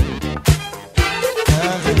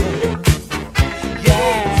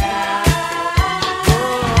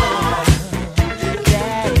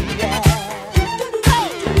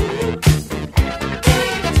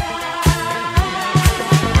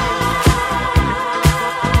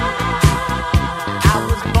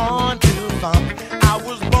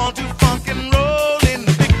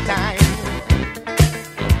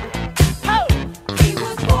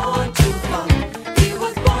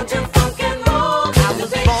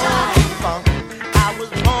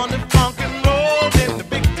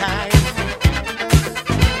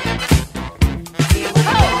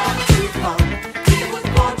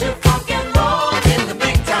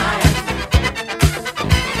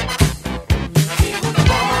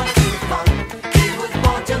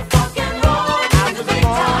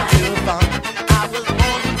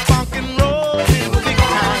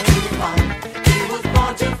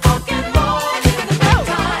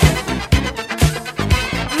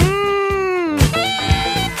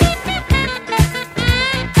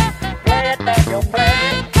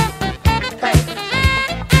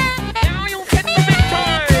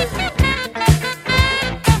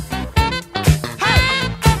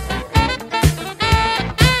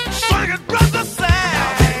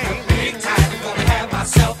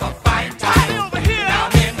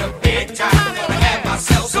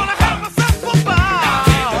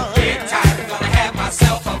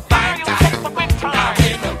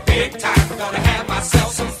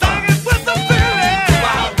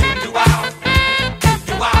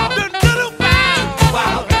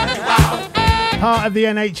 Of the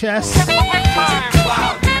NHS,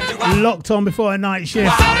 locked on before a night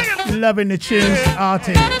shift, loving the tunes,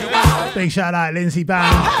 arty. Big shout out Lindsay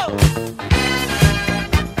Band.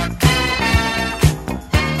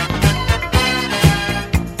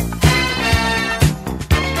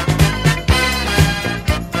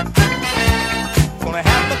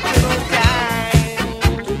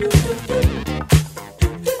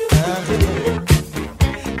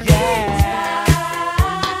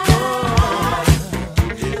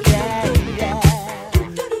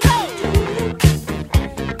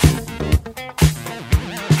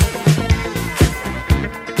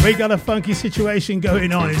 We got a funky situation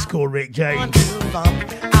going on. It's called Rick James.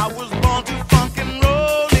 I was born to funk and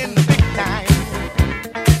roll in the big time.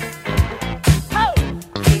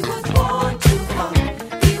 He was born to funk.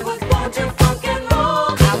 He was born to funk and roll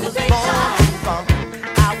in the big time.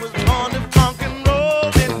 I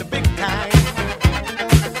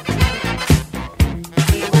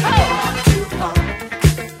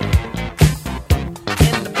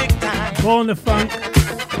on the funk.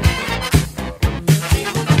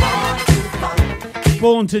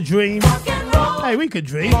 Born to dream. Hey, we could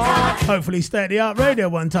dream. Hopefully State of the Art Radio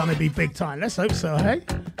one time it'd be big time. Let's hope so, hey?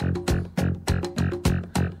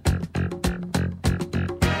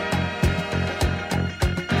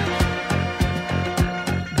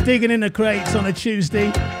 Digging in the crates on a Tuesday.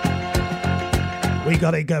 We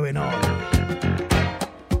got it going on.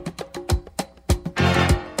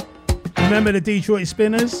 Remember the Detroit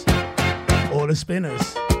Spinners? All the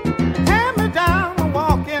Spinners. Hand me down a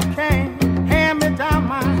walking cane. Hand me down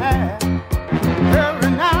my hat.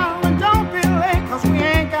 Hurry now and don't be late, 'cause we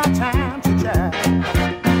ain't got time to chat.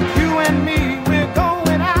 You and me, we're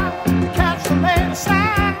going out to catch the latest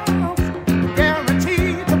sounds.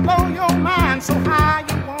 Guaranteed to blow your mind so high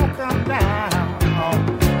you won't come down.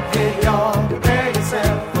 Hey, y'all, prepare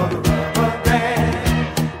yourself for the rubber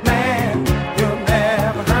band. Man, you've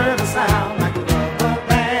never heard a sound like the rubber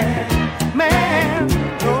band. Man,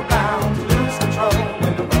 you're bound to lose control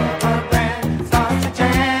when the rubber band starts to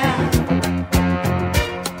jam.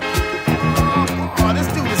 Oh, this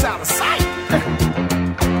dude is out of sight.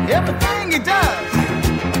 Everything he does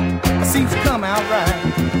seems to come out right.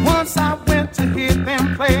 Once I went to hear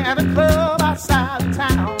them play at a club outside of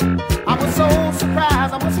town. I was so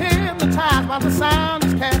surprised, I was hypnotized by the sound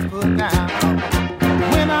these cats put down.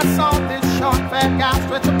 When I saw this short fat guy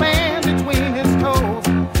stretch a band between his toes,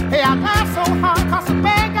 hey, I laughed so hard 'cause the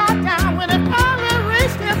band got down when it finally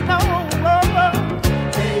reached his nose.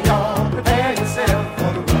 Hey, y'all, prepare yourself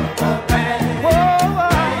for the rubber band.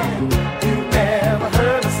 Man, you never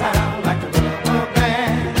heard a sound like the rubber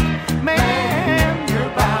band. Man,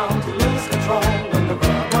 you're bound to lose control when the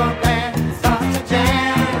rubber band starts to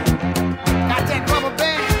jam. Got that rubber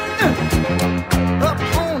band up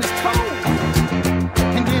on his toe,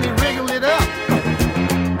 and then he wriggled it up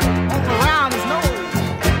around his nose.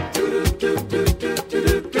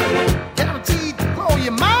 Guaranteed to blow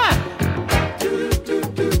your mind.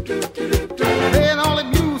 Playing all the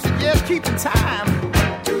music, just keeping time.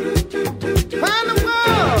 Where in the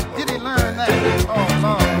world did he learn that? Oh,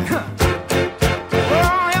 Lord.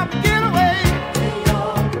 Oh, help me get away.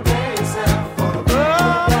 Prepare yourself for the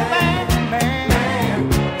rubber band. Man,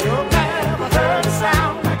 you've never heard a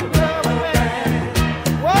sound like a rubber band.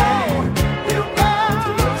 Whoa, you've got to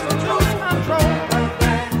lose control when the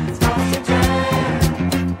band starts to jam.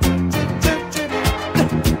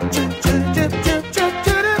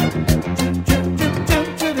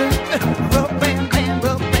 Rubber band, man,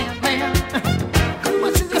 rubber band, man. How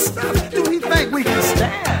much of this stuff do we think we can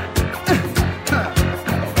stand?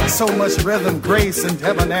 So much rhythm, grace, and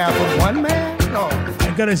debonair from one man? No.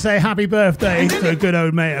 I'm going to say happy birthday to a good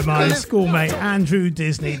old mate of mine, schoolmate Andrew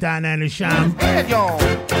Disney down there in the Sham. Hey, y'all.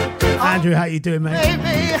 Andrew, how you doing, mate?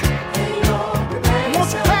 Baby,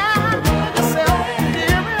 won't you find yourself,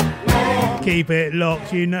 dear me? Keep it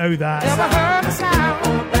locked, you know that. Never heard a sound.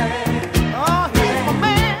 Oh, he's my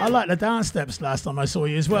man. I like the dance steps last time I saw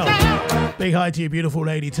you as well. Big hi to your beautiful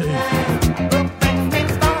lady too. Moving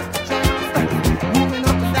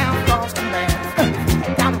up and down across the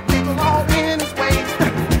land. Got a wiggle all in his waist.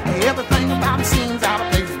 Everything about him seems out of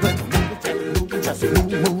place. But just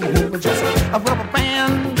move, just a rubber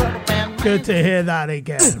band, rubber band. Good to hear that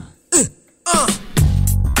again.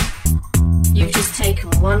 You've just taken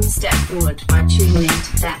one step forward by tuning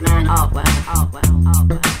into that man Artwell.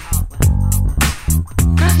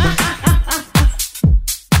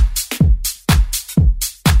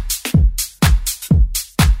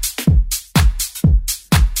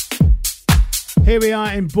 Here we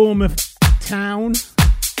are in Bournemouth town,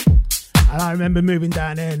 and I remember moving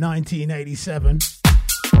down there in 1987.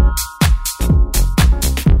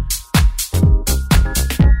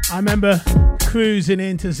 I remember cruising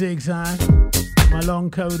into Zigzag, my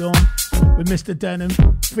long coat on, with Mr. Denham,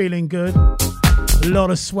 feeling good, a lot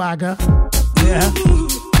of swagger, yeah,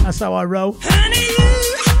 that's how I roll.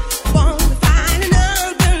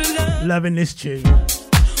 Loving this tune.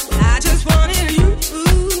 I just wanted you.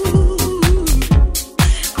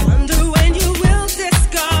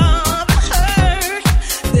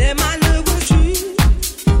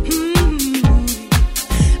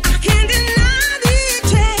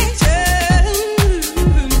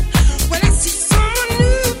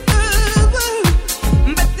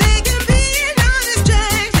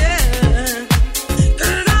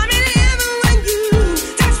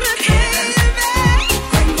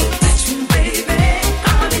 Baby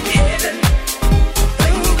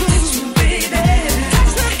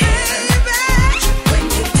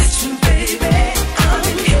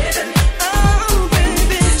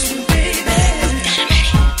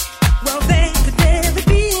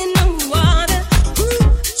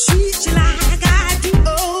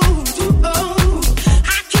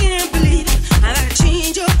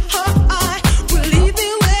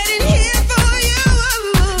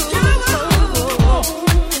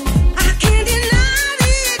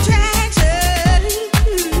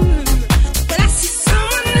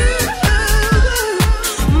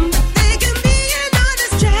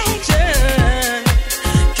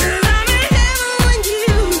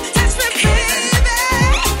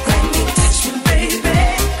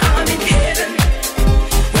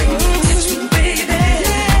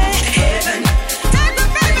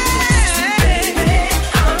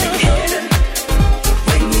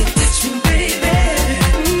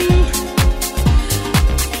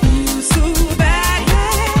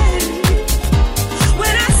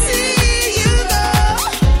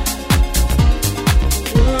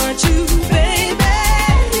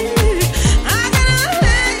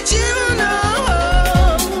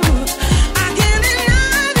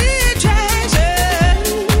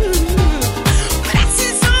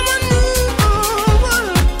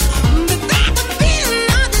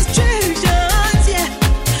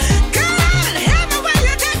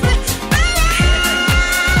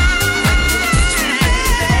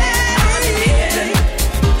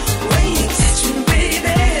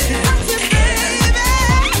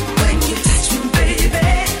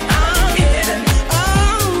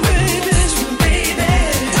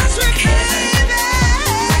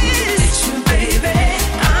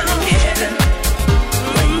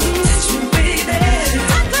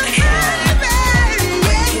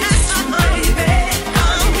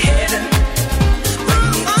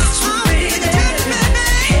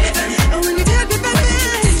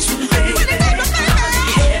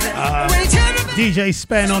DJ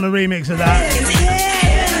Spen on a remix of that.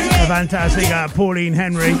 A fantastic Pauline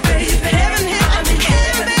Henry.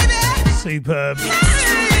 Superb.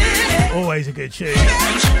 Always a good tune.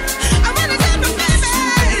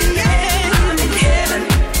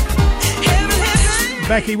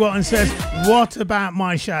 Becky Watton says, what about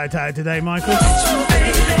my shout out today, Michael?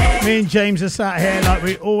 Me and James are sat here like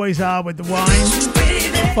we always are with the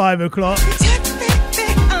wine. 5 o'clock.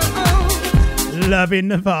 Loving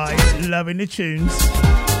the vibe, loving the tunes.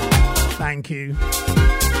 Thank you.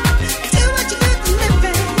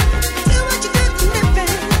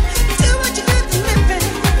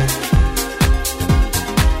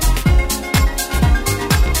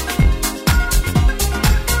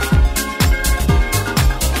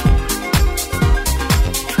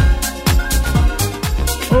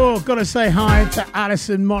 Oh, gotta say hi to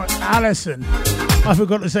Alison. Alison, I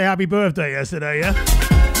forgot to say happy birthday yesterday, yeah?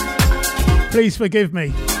 Please forgive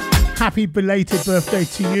me. Happy belated birthday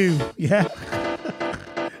to you, yeah?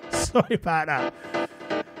 Sorry about that.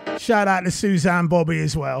 Shout out to Suzanne Bobby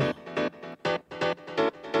as well.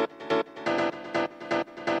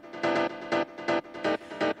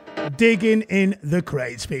 Digging in the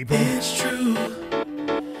crates, people. It's true.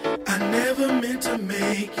 I never meant to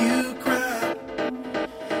make you cry.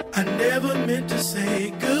 I never meant to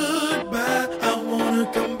say goodbye. I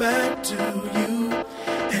wanna come back to you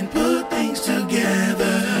and put things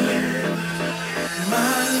together.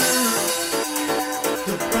 My love,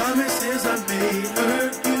 the promises I made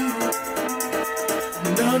hurt you.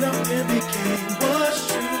 None of them became what's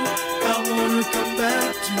true. I wanna come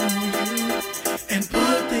back to you and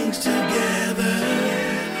put things together.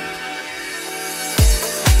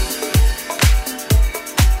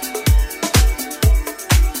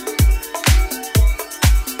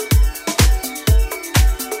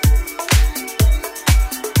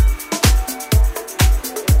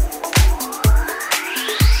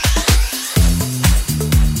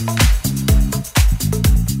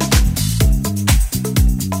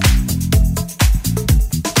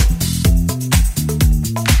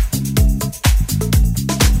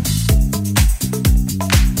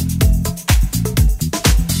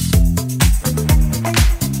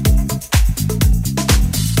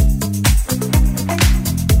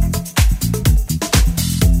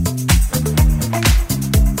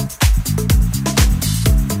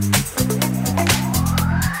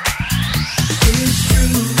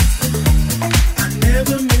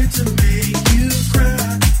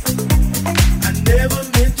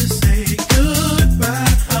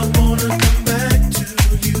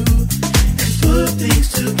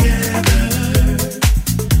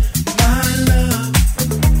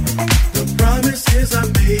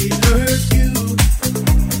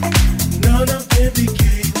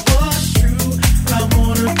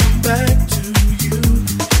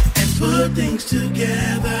 Things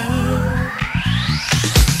together,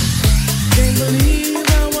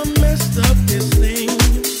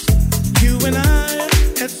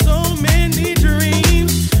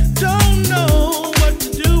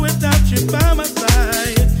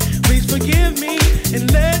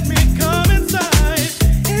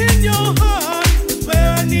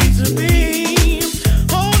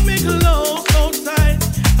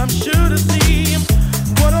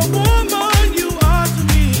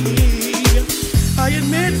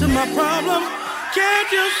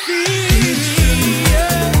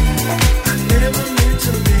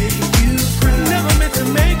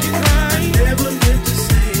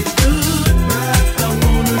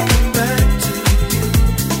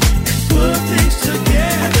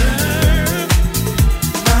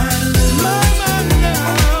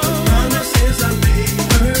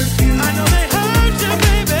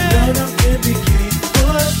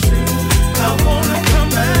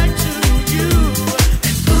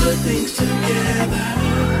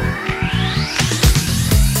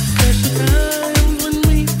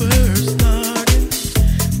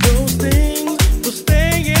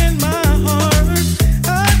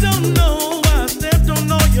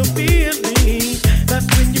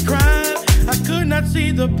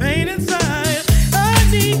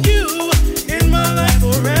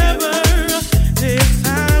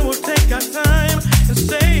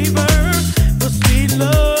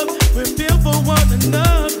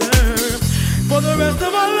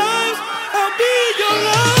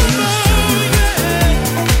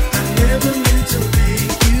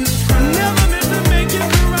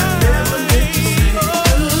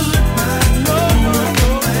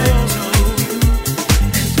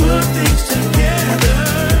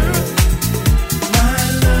 my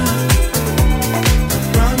love.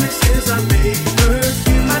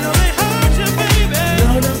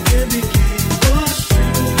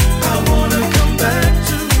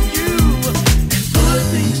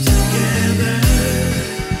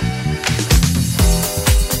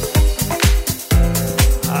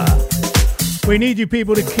 We need you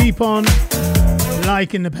people to keep on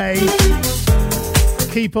liking the page,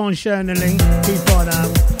 keep on sharing the link, keep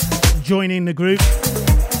on joining the group.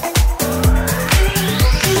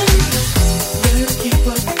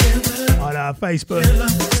 On our Facebook,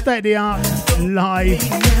 State of the Art Live,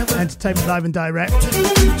 Entertainment Live and Direct.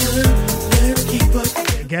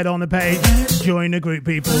 Get on the page, join the group,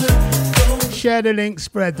 people. Share the link,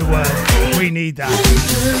 spread the word. We need that.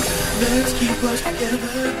 Let's keep us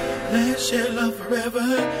together. Let's share love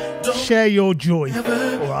forever. Share your joy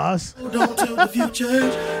for us. Hold on to the future.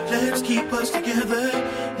 Let's keep us together.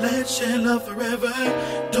 Let's share love forever.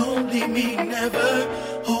 Don't leave me never.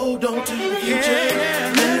 Hold on to the future.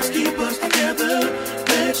 Let's keep us together.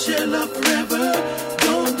 Let's share love forever.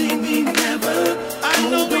 Don't leave me never. I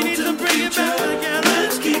know we need to bring it back together.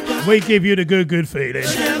 Let's keep us. We give you the good feeling.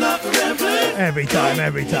 Share love forever. Every time.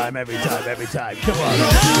 Come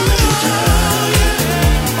on.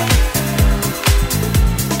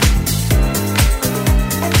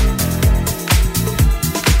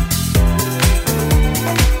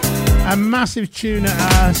 A massive tune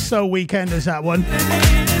at Soul Weekenders, that one.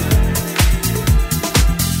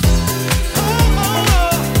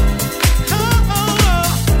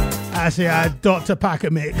 As he had Dr.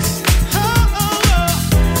 Packer mix.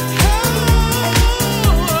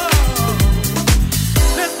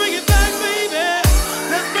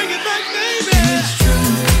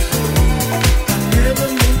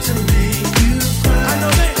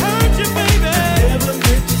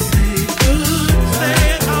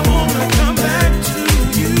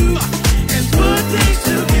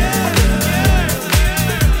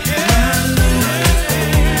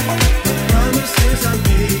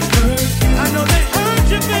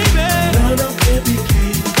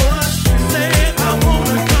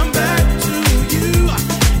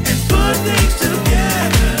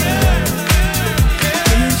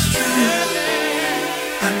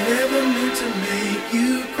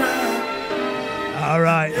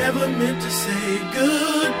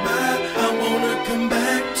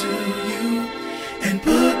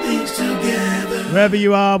 Wherever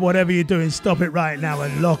you are, whatever you're doing, stop it right now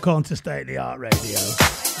and lock on to State of the Art Radio.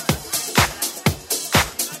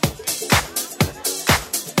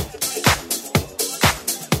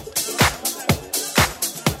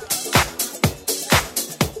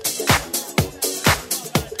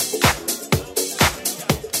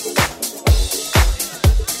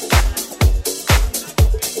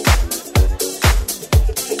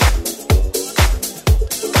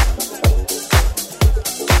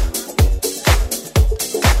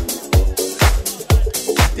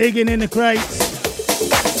 Digging in the crates.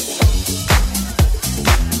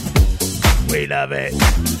 We love it.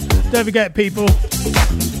 Don't forget, people,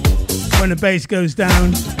 when the bass goes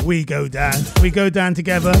down, we go down. We go down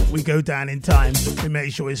together, we go down in time. We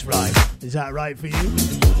make sure it's right. Is that right for you?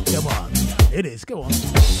 Come on. It is. Go on.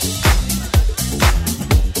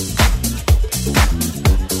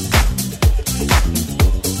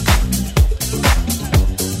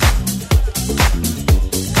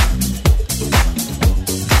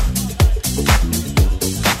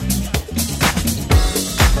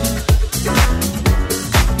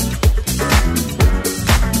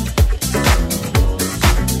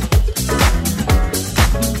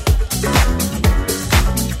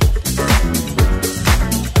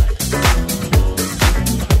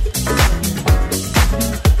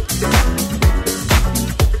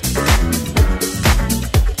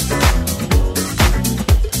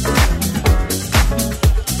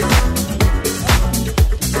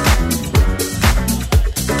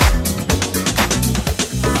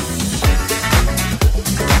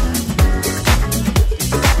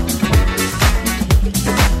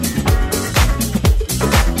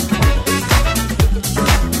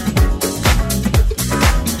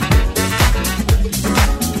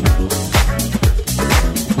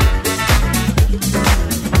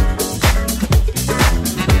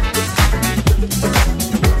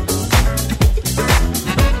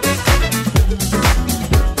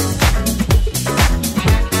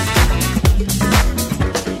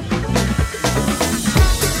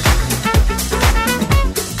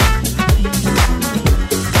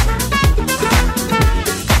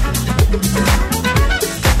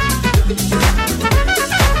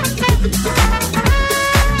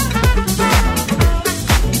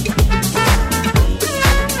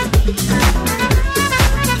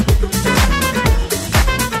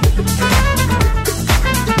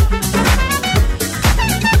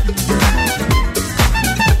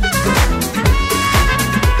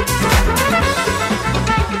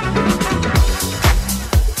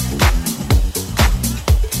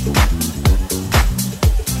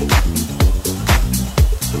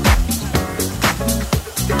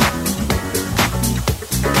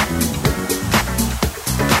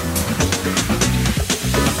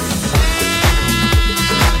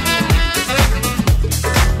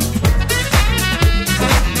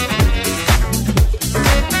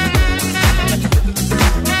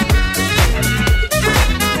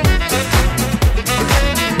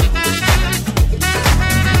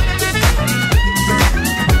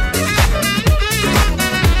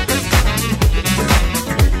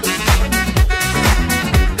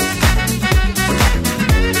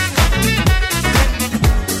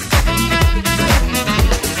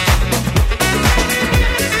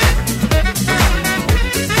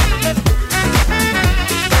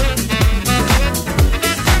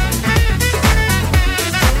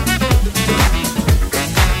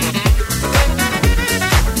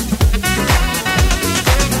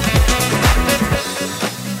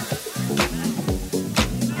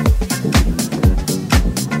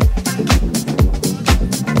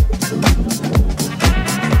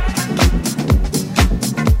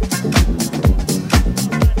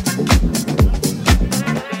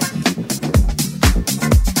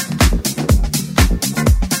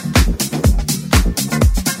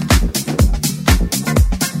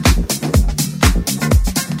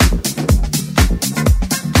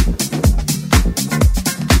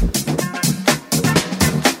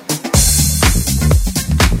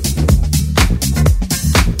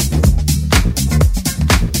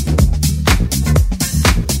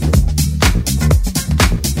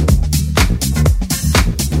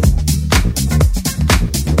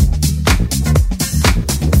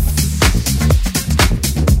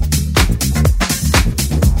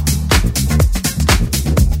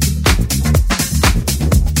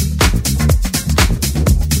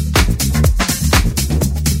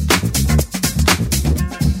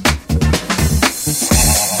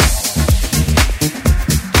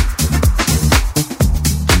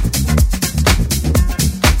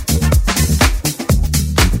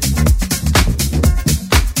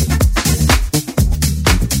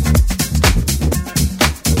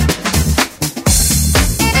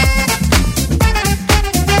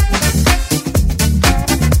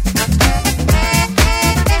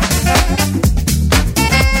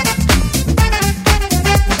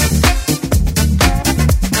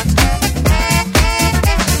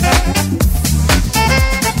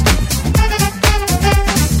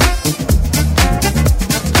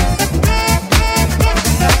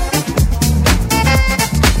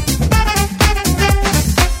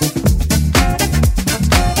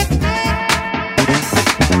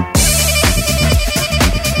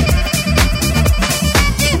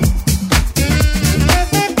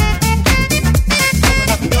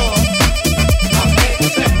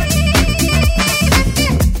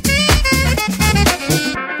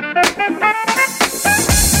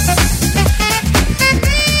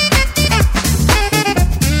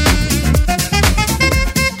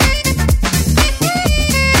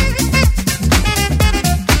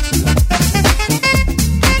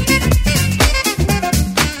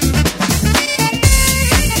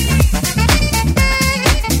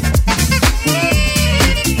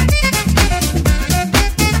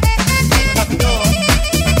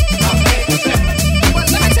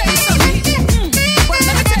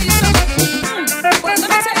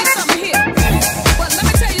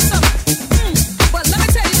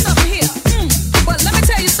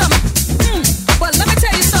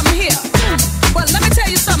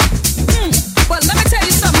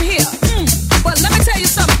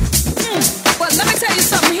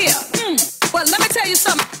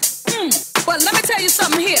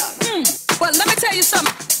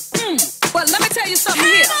 you something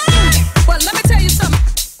here. Well, let me tell you something.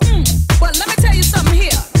 Well, let me tell you something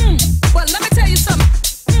here. Well, let me tell you something.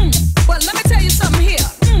 Well, let me tell you something here.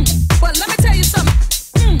 Well, let me tell you something.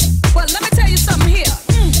 Well, let me tell you something here.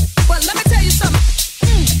 Well, let me tell you something.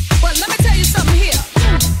 Well, let me tell you something here.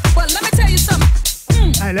 Well, let me tell you something.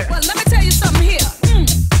 Hey, well, let me tell you something here.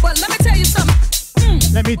 Well, let me tell you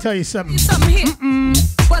something. Let me tell you something.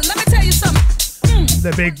 Well, let me tell you something.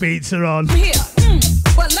 The big beats are on. Here.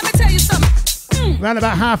 Well, let me tell you something. Round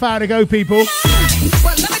about half hour to go, people.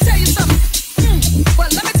 Well, let me tell you something. Well,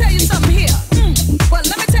 let me tell you something here. Well,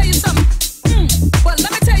 let me tell you something. Well,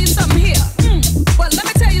 let me tell you something here. Well, let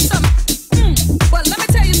me tell you something. Well, let me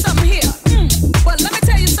tell you something here. Well, let me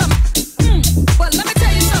tell you something. Well, let me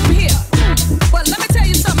tell you something here. Well, let me tell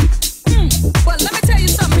you something. Well, let me tell you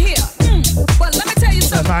something here. Well, let me tell you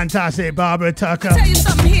something. The fantastic Barbara Tucker. Tell you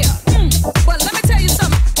something here. Well, let me tell you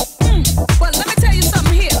something. Well, let me tell you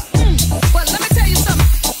something here. Well, let me tell you something.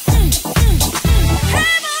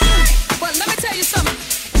 Well, let me tell you something.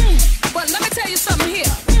 Well, let me tell you something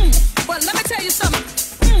here. Well, let me tell you something.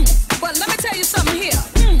 Well, let me tell you something here.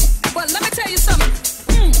 Well, let me tell you something.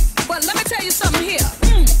 Well, let me tell you something here.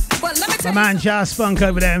 Well, let me tell My man Jazz Funk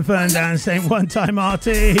over there in Ferndown saying one time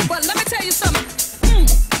Artie. Well, let me tell you something.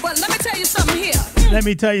 Well, let me tell you something here. Let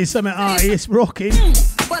me tell you something, Artie. It's rocking.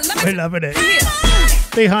 Well, let me We're loving it.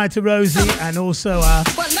 Big hi to Rosie and also well,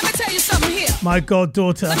 let me tell you something here. my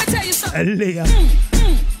goddaughter, Let me tell you something.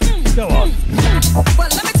 Aaliyah. Go on. Well,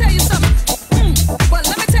 let me tell you something. Well,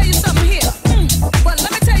 let me tell you something here. Well,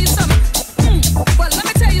 let me tell you something. Well, let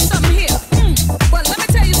me tell you something here. Well, let me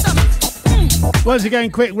tell you something. Once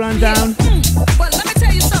again, quick rundown. Well, let me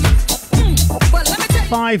tell you something. Well, let me tell you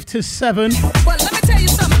 5 to 7. Well, let me tell you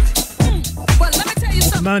something. Well, let me tell you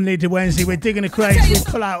something. Monday to Wednesday, we're digging the crates. We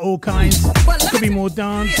pull out all kinds. It could be more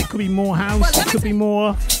dance. It could be more house. It could be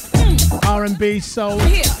more R&B, soul.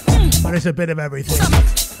 But it's a bit of everything.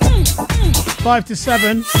 5 to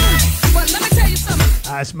 7. Well, let me tell you something.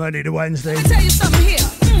 That's Monday to Wednesday. Let me tell you something here.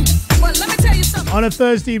 Well, let me tell you something. On a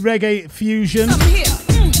Thursday, reggae fusion. Here.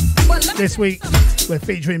 Well, let me This week, we're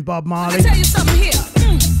featuring Bob Marley. tell you something here.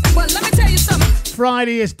 Well, let me tell you something.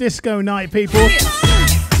 Friday is disco night, people.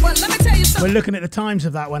 Well, let me tell you something. We're looking at the times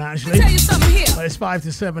of that one, actually. Tell you something here. But it's 5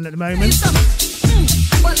 to 7 at the moment.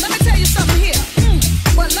 Well, let me tell you something here.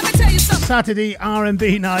 Well, let me tell you something. Saturday,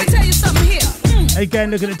 R&B night. Tell you something here.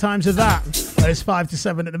 Again, look at the times of that. But it's 5 to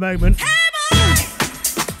 7 at the moment.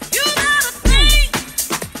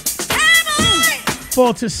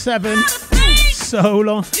 4 to 7, soul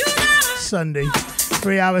on Sunday.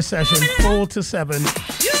 3-hour session, 4 to 7.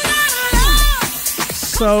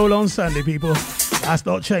 Soul on Sunday, people. That's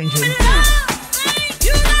not changing.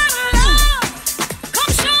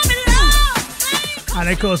 And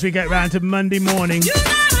of course, we get round to Monday morning.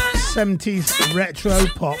 70s retro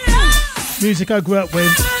pop. Music I grew up with.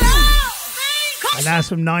 And that's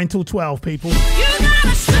from 9 till 12, people.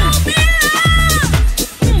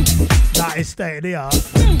 That is state of the art.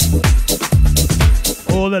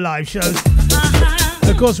 All the live shows.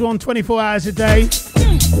 Of course, we're on 24 hours a day.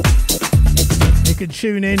 You can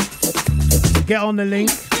tune in, get on the link,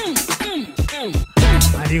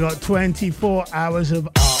 and you got 24 hours of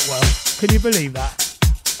art. Well, can you believe that?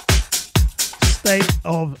 State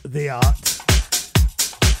of the art.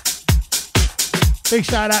 Big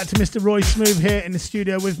shout out to Mr. Roy Smooth here in the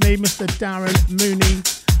studio with me, Mr. Darren Mooney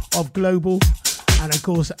of Global, and of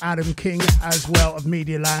course Adam King as well of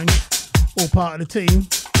Media Lounge, all part of the team.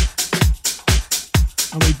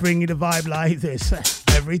 And we bring you the vibe like this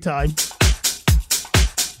every time.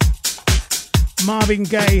 Marvin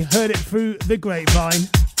Gaye, Heard It Through the Grapevine.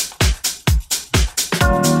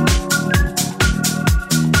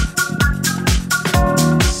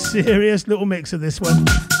 Serious little mix of this one.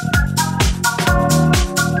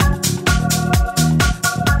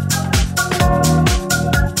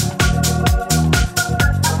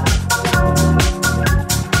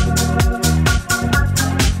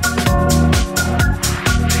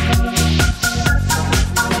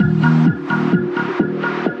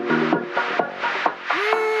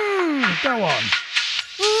 Go on.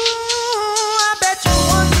 I bet you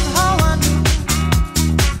wonder how I do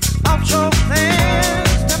about your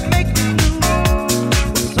plans to make me do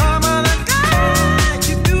with some other guy.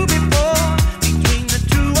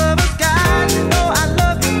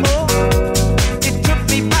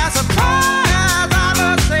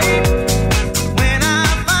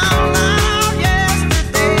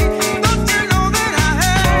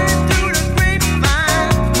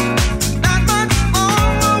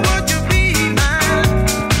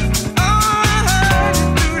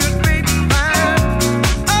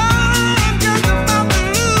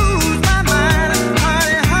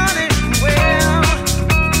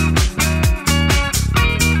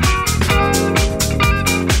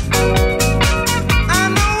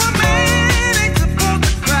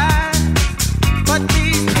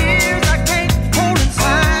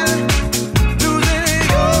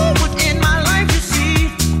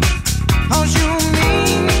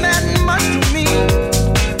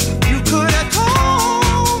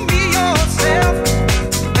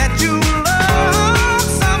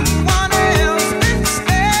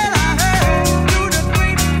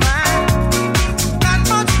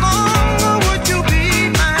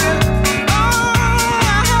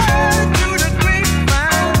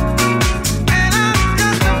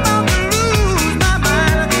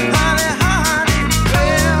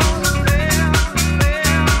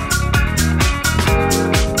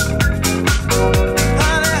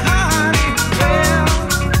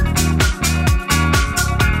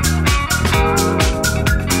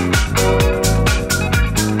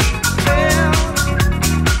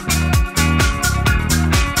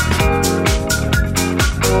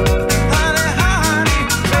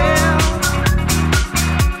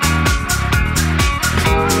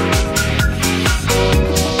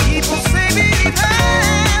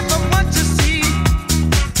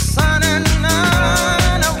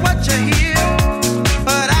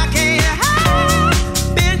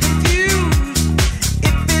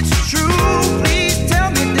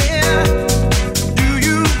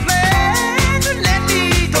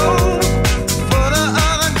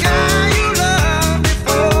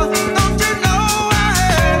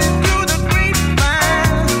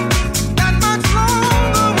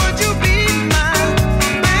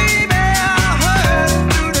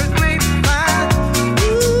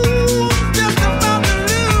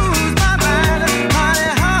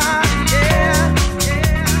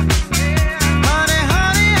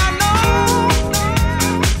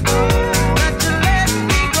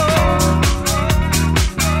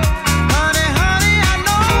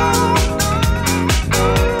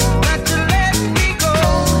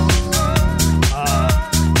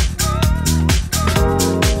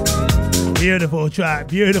 track,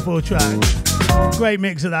 beautiful track. Great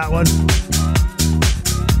mix of that one.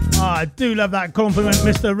 Oh, I do love that compliment,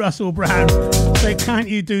 Mr. Russell Brown. Say, can't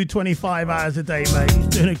you do 25 hours a day, mate? You're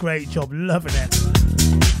doing a great job, loving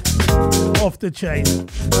it. Off the chain.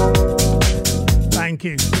 Thank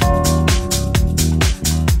you.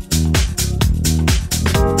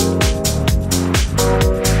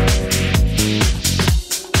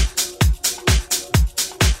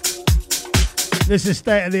 This is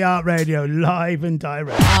State of the Art Radio, live and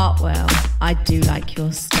direct. Artwell, I do like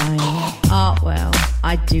your style. Artwell,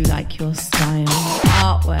 I do like your style.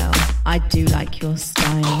 Artwell, I do like your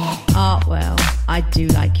style. Artwell, I do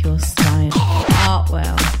like your style.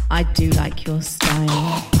 Artwell, I do like your style.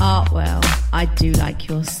 Artwell, I do like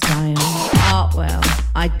your style. Artwell,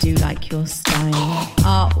 I do like your style.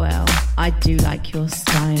 Artwell, I do like your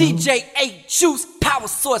style. DJ A Juice, Power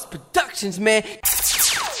Source Productions, man.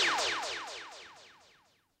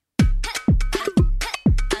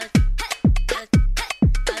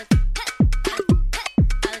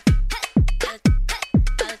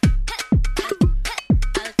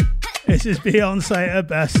 This is Beyonce at her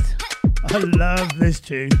best. I love this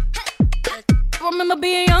tune. I remember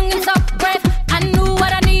being young and so brave. I knew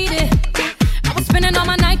what I needed. I was spending all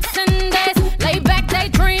my nights and days laid back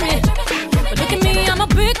daydreaming. But look at me, I'm a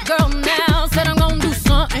big girl now. Said I'm gonna do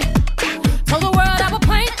something. Told the world I would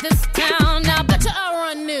paint this town. Now I bet you I'll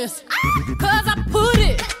run this. Cause I put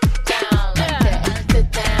it down like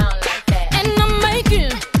that, down like that. And I'm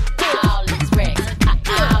making all these racks,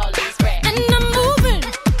 all these racks. And I'm moving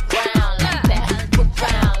round like that,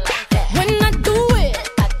 round like that. When I do it,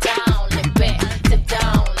 I down like back,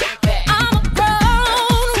 down like that. I'm a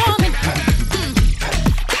grown woman.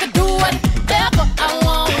 I can do whatever I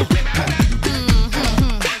want.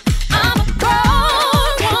 I'm a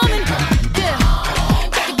grown woman. Yeah.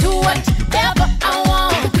 I can do whatever I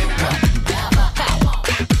want.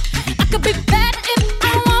 I could be bad if I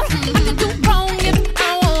want. I can do wrong if I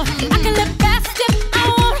want. I can live fast if I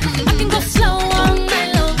want. I can go slow all night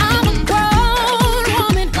long. I'm a grown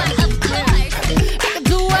woman. I can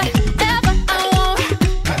do whatever I want.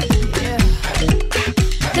 Yeah.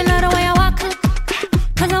 They love the way I walk,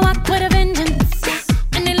 cause I walk with a vengeance.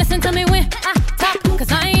 And they listen to me when I talk,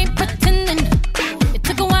 cause I ain't pretending. It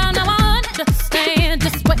took a while, now I understand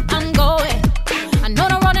just where I'm going. I know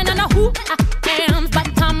the road and I know who I am by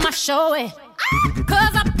the time I show it.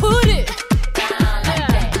 Cause I put it down like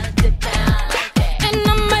that, down like that. And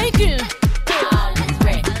I'm making all these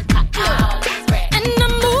racks, all these racks. And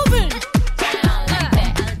I'm moving round like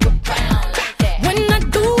that, round like that. When I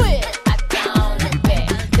do it, I down like that,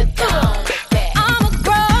 down like that. I'm a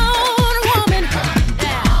grown woman. I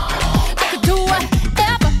can do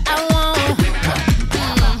whatever I want.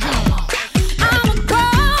 I'm a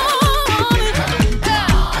grown woman. I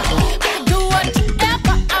can do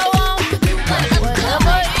whatever I want.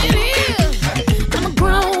 Whatever it is. I'm a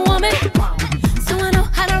grown woman, so I know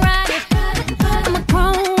how to ride it. I'm a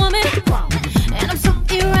grown woman, and I'm so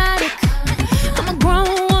erotic. I'm a grown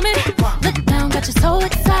woman, look down, got you so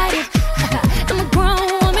excited. I'm a grown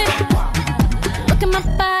woman, look at my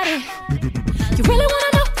body. You really wanna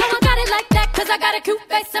know how I got it like that? Cause I got a cute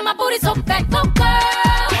face and my booty so fat. Go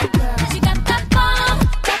girl, she got that bomb,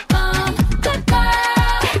 that bomb. That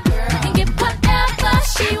girl can get whatever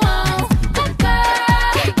she wants. That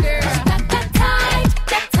girl, she got that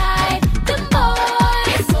tight, them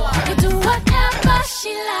boys can do whatever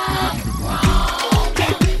she likes.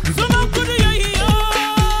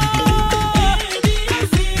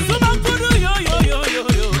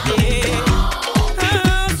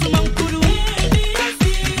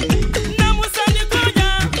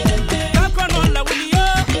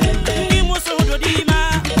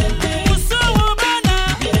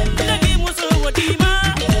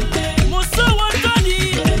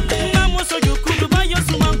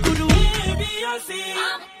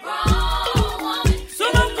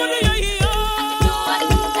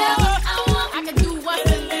 I can do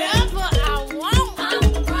whatever I want. I'm a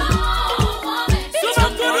grown woman.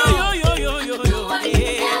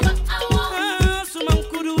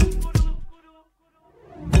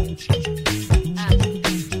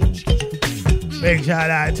 Big shout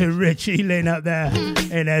out to Richie Lynn up there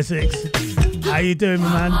in Essex. How you doing,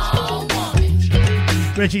 my man?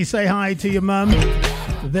 Richie, say hi to your mum,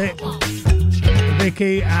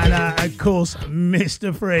 Vicky, and of course,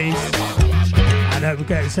 Mr. Freeze. And don't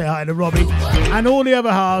forget to say hi to Robbie and all the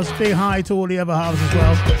other halves. Big hi to all the other halves as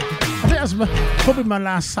well. I think that's probably my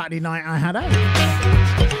last Saturday night I had out.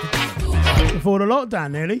 Before the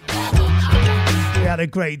lockdown, nearly. We had a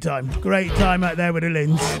great time. Great time out there with the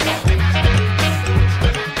Lins.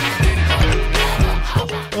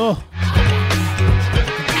 Oh,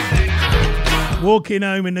 Walking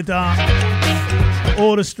home in the dark,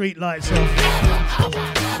 all the street lights off.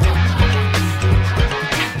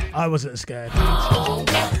 I wasn't scared.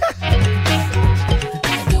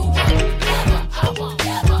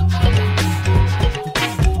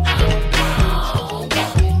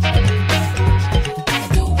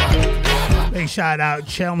 Big shout out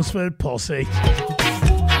Chelmsford Posse.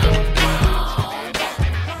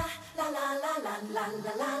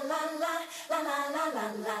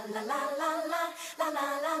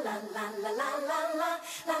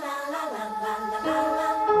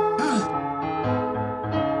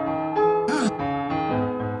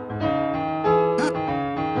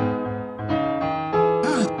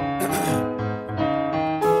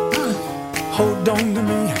 Hold on to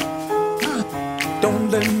me,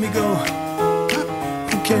 don't let me go.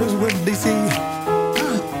 Who cares what they see?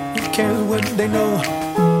 Who cares what they know?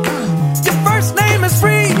 Your first name is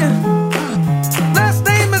free, last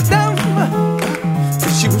name is dumb, but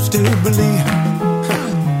you still believe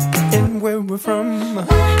in where we're from.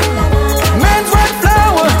 Man's white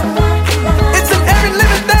flower, it's in every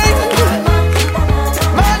living thing.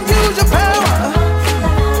 Mind, use your power,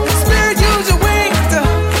 spirit, use your wings.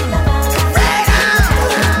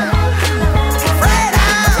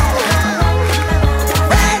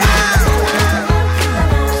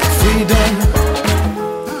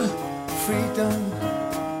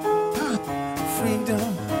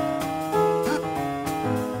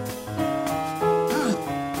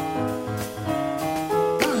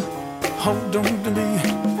 Hold on to me,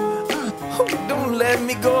 oh, don't let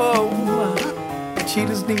me go.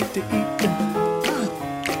 Cheetahs need to eat,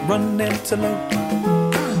 run antelope.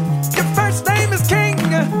 Your first name is King,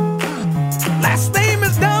 last name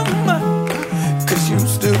is Dumb, 'cause you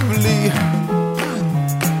still believe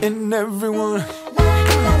in everyone.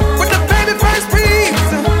 When the baby first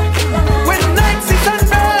breathes, when night sees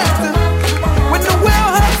sunrise, when the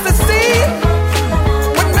well hugs the sea,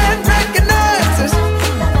 when man recognizes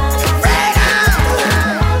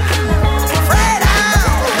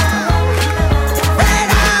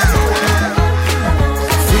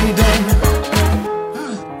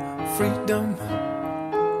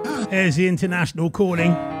Here's the international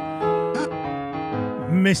calling.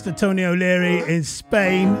 Mr. Tony O'Leary in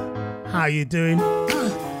Spain. How you doing?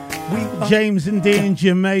 James and Dee in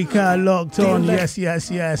Jamaica locked on. Yes, yes,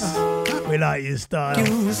 yes. We like your style.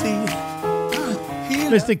 Mr.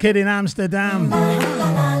 Kid in Amsterdam.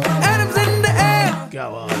 Atoms in the air.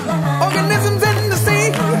 Go on. Organisms in the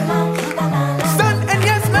sea. Sun and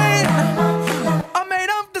yes man are made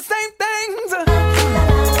of the same things.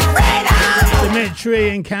 Dimitri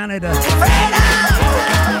in Canada.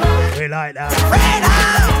 We like that.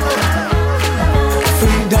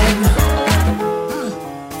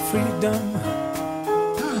 Freedom.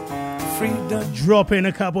 Freedom. Drop in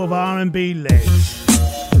a couple of R&B licks.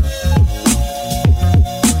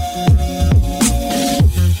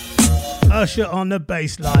 Usher on the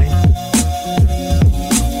bass line.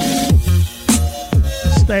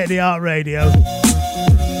 State-of-the-art radio.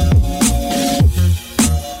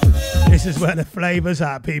 This is where the flavor's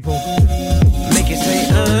at, people. Make it say,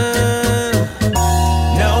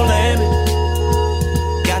 no limit.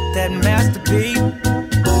 Got that masterpiece.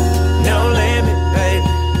 No limit, baby.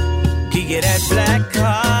 Can get that black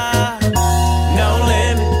car. No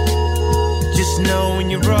limit. Just know when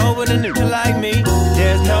you roll with a nigga like me,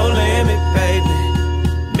 there's no limit, baby.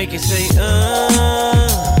 Make it say,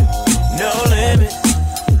 no limit.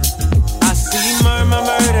 I see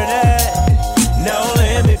murder that. No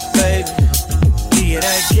limit, baby. Get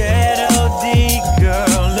that ghetto D,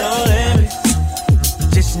 girl, no limit.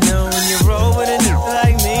 Just know when you roll with a nigga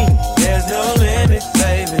like me, there's no limit,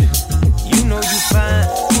 baby. You know you fine,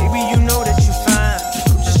 baby, you know that you fine.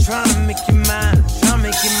 I'm just trying to make you mine, trying to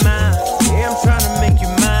make you mine. Yeah, I'm trying to make you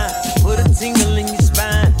mine. Put a tingle in your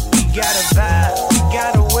spine. You got a vibe, you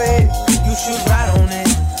got a way. You should ride on it.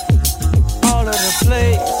 All of the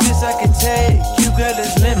places I can take you, girl,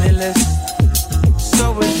 is limitless.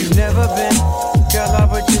 So if you've never been, girl, I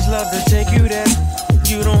would just love to take you there.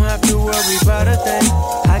 You don't have to worry about a thing.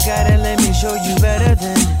 I gotta let me show you better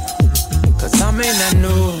than. 'Cause I may not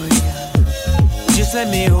know you, just let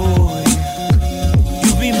me hold you.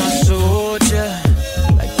 You be my soldier,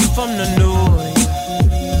 like you from the north.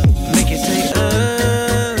 Make it say,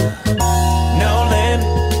 no limit.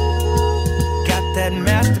 Got that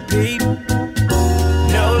masterpiece.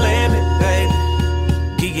 No limit, baby.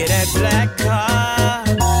 You get that black car.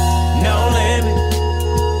 No limit.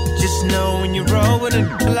 Just know when you roll with a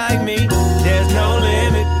nigga like me, there's no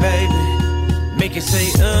limit, baby. Make it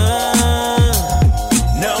say,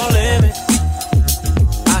 no limit.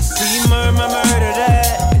 I see murder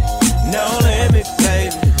that. No limit.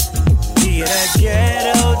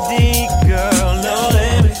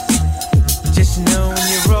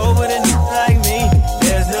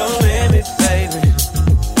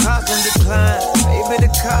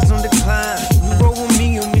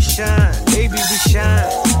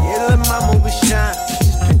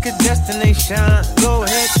 destination. Go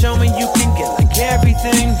ahead, show me you can get like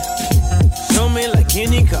everything. Show me like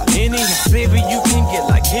any car, any house, baby, you can get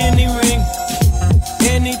like any ring,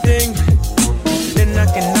 anything. Then I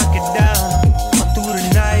can knock it down, all through the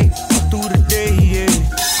night, all through the day, yeah.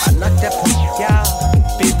 I knock that pussy out,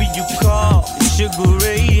 baby, you call the Sugar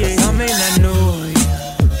Ray, yeah. 'Cause I may not know you,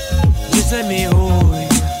 just let me hold you.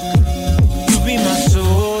 You be my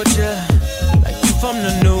soldier, like you from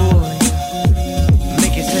the north.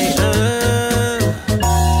 Make it say,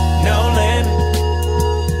 no limit.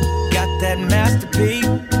 Got that masterpiece,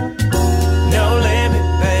 no limit,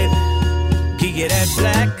 baby. Give you that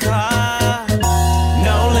black car,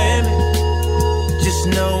 no limit. Just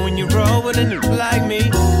know when you roll with a nigga like me,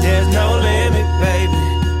 there's no limit, baby.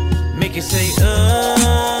 Make it say,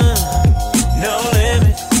 no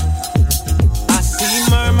limit. I see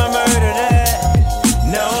murder that,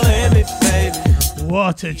 no limit, baby.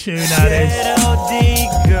 What a tune that is.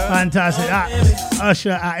 Fantastic. That's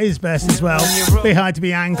Usher at his best as well. Big hi to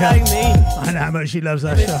Bianca. I know how much she loves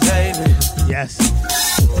Usher. Yes.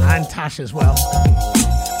 And Tash as well.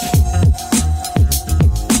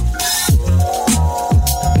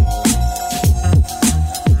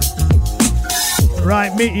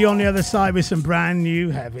 Right, meet you on the other side with some brand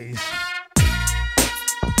new heavies.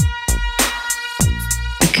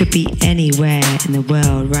 I could be anywhere in the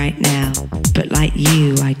world right now, but like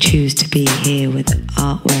you, I choose to be here with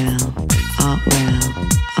Artwell, Artwell,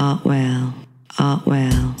 Artwell,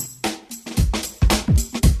 Artwell.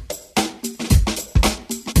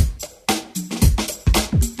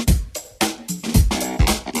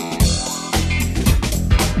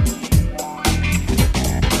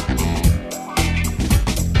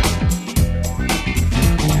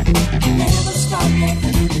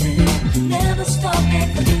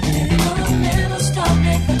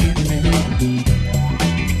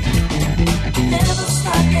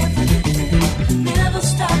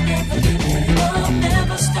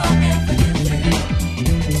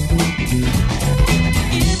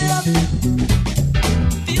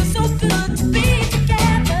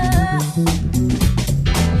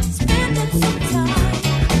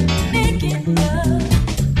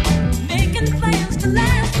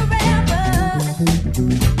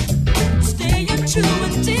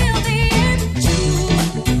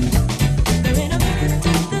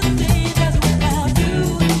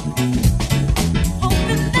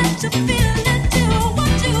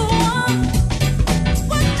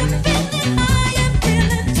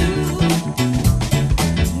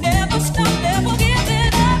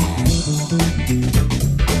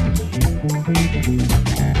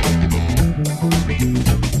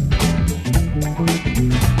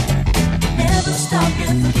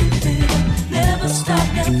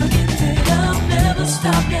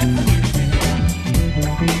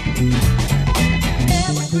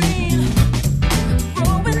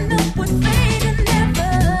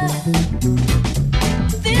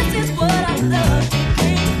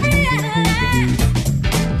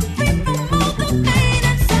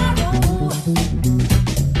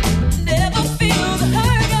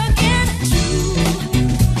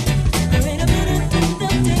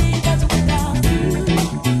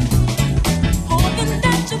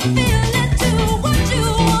 Feel it too, what you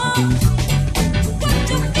want.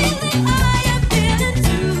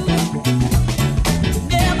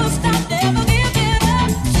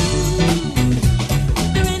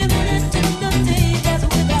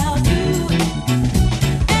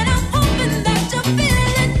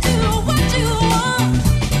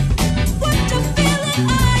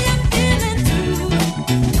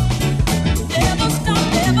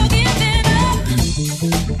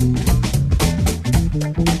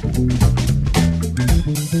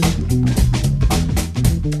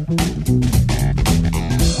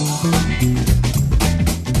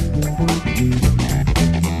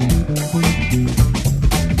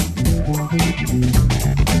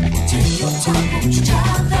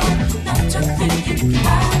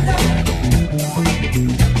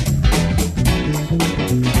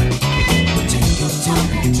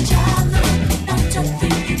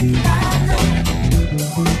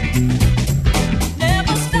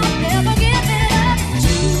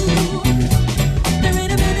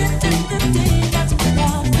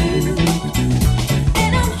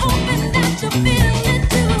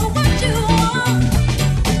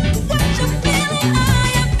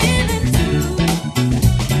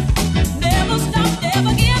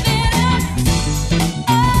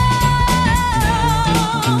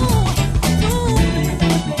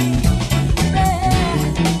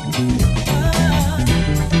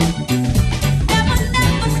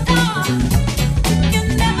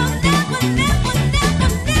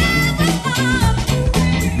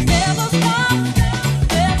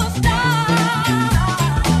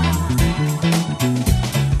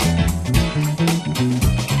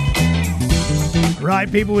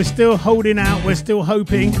 people, we're still holding out. We're still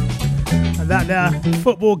hoping that the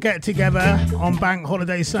football get-together on Bank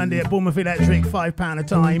Holiday Sunday at Bournemouth Electric, £5 a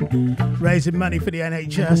time, raising money for the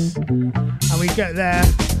NHS. And we get there,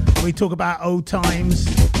 we talk about old times,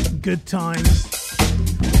 good times,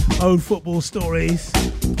 old football stories.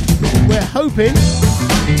 We're hoping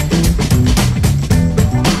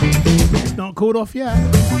it's not called off yet.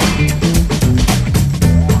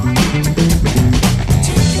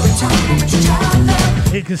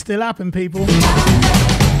 It can still happen, people.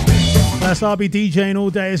 Plus, I'll be DJing all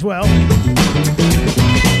day as well.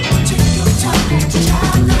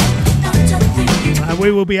 And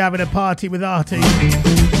we will be having a party with Artie.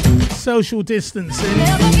 Social distancing.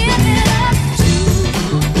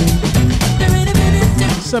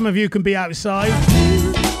 Some of you can be outside,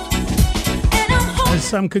 and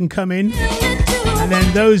some can come in. And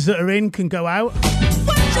then those that are in can go out,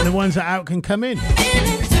 and the ones that are out can come in.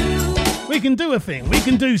 We can do a thing. We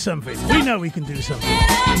can do something. We know we can do something.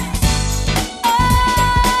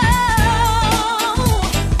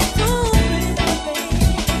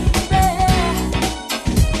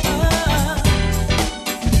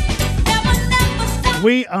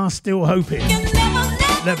 We are still hoping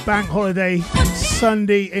that Bank Holiday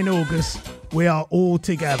Sunday in August, we are all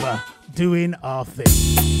together doing our thing.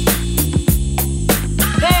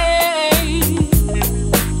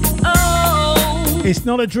 It's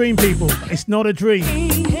not a dream, people. It's not a dream.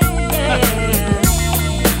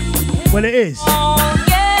 Well, it is,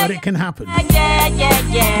 but it can happen. The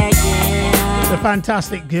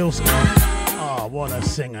fantastic Gil Scott. Oh, what a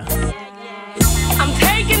singer. I'm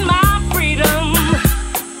taking my freedom,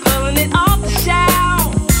 pulling it off the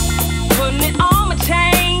shelf, putting it on my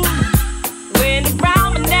chain, wearing it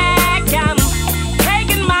round my neck. I'm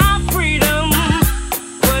taking my freedom,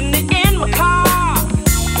 putting it in my car,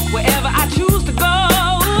 wherever I choose to go,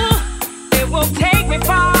 it won't take me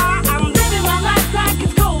far. I'm living my life like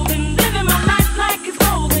it's golden, living my life like it's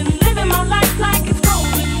golden, living my life like it's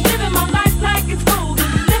golden, living my life like it's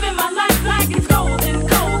golden, living my life like it's golden,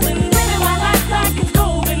 golden, living my life like it's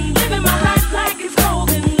golden, living my life like it's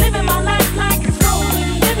golden, living my life like it's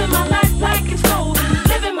golden, living my life like it's golden,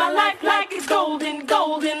 living my life like it's golden,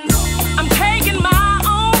 golden. I'm taking my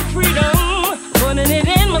own freedom, putting it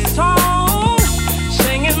in my song,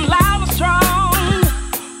 singing loud and strong,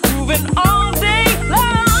 moving all day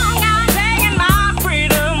long. I'm taking my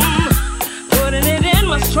freedom, putting it in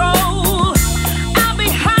my stroll. I'll be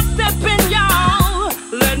hot stepping, y'all,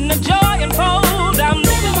 letting the joy unfold. I'm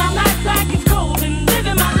living my life like it's golden,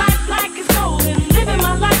 living my life like it's golden, living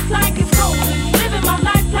my life like it's golden, living my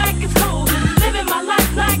life like it's golden, living my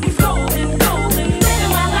life like it's golden, golden,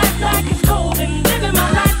 living my life like it's golden, living my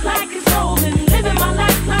life like it's golden, living my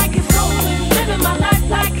life like it's golden, living my life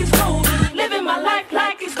like it's golden, living my life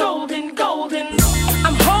like it's golden, golden.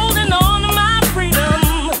 I'm holding on to my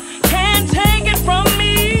freedom, can't take it from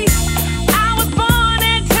me. I was born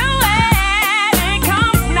into it, it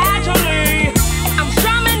comes naturally. I'm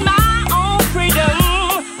strumming my own freedom,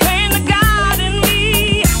 playing the God in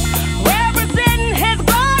me, representing His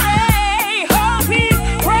glory. Hope He's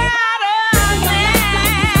proud of me.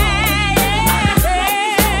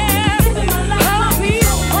 Hope He's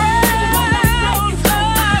proud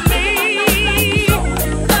of me.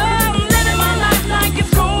 I'm living my life like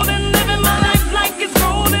it's golden, living my life like it's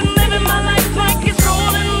golden, living my life like it's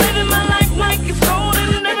golden, living my life like it's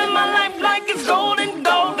golden, living my life like it's golden,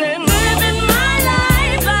 golden, living my life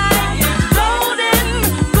like it's golden,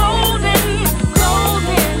 golden,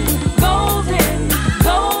 golden, golden,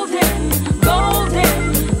 golden,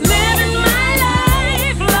 golden, living my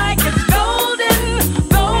life like it's golden,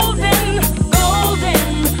 golden, golden,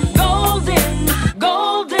 golden,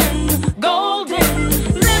 golden, golden, living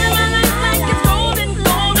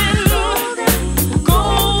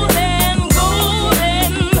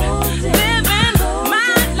my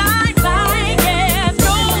life like it's golden,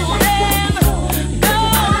 golden, golden,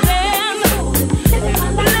 golden,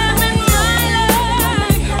 golden, living my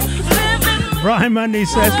life like it's golden, golden, Brian Mundy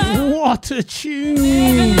says, what a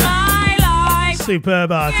tune.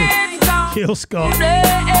 Superb artist. Gil Scott.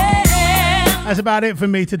 That's about it for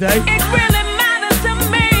me today.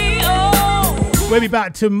 We'll be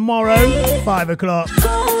back tomorrow, 5 o'clock.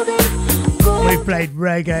 We've played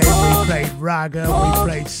reggae, we've played ragga, we've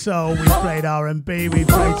played soul, we've played R&B, we've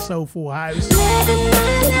played soulful house.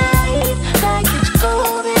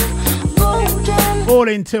 All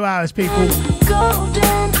in 2 hours, people.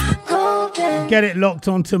 Get it locked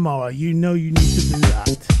on tomorrow. You know you need to do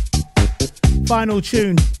that. Final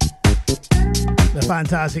tune. The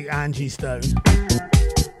fantastic Angie Stone.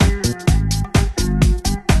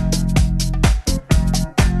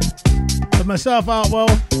 For myself, Artwell,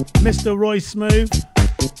 Mr. Roy Smooth,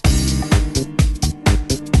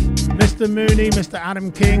 Mr. Mooney, Mr.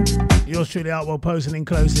 Adam King. Yours truly, Artwell, posing in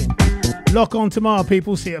closing. Lock on tomorrow,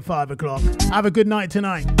 people. See you at 5 o'clock. Have a good night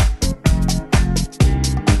tonight.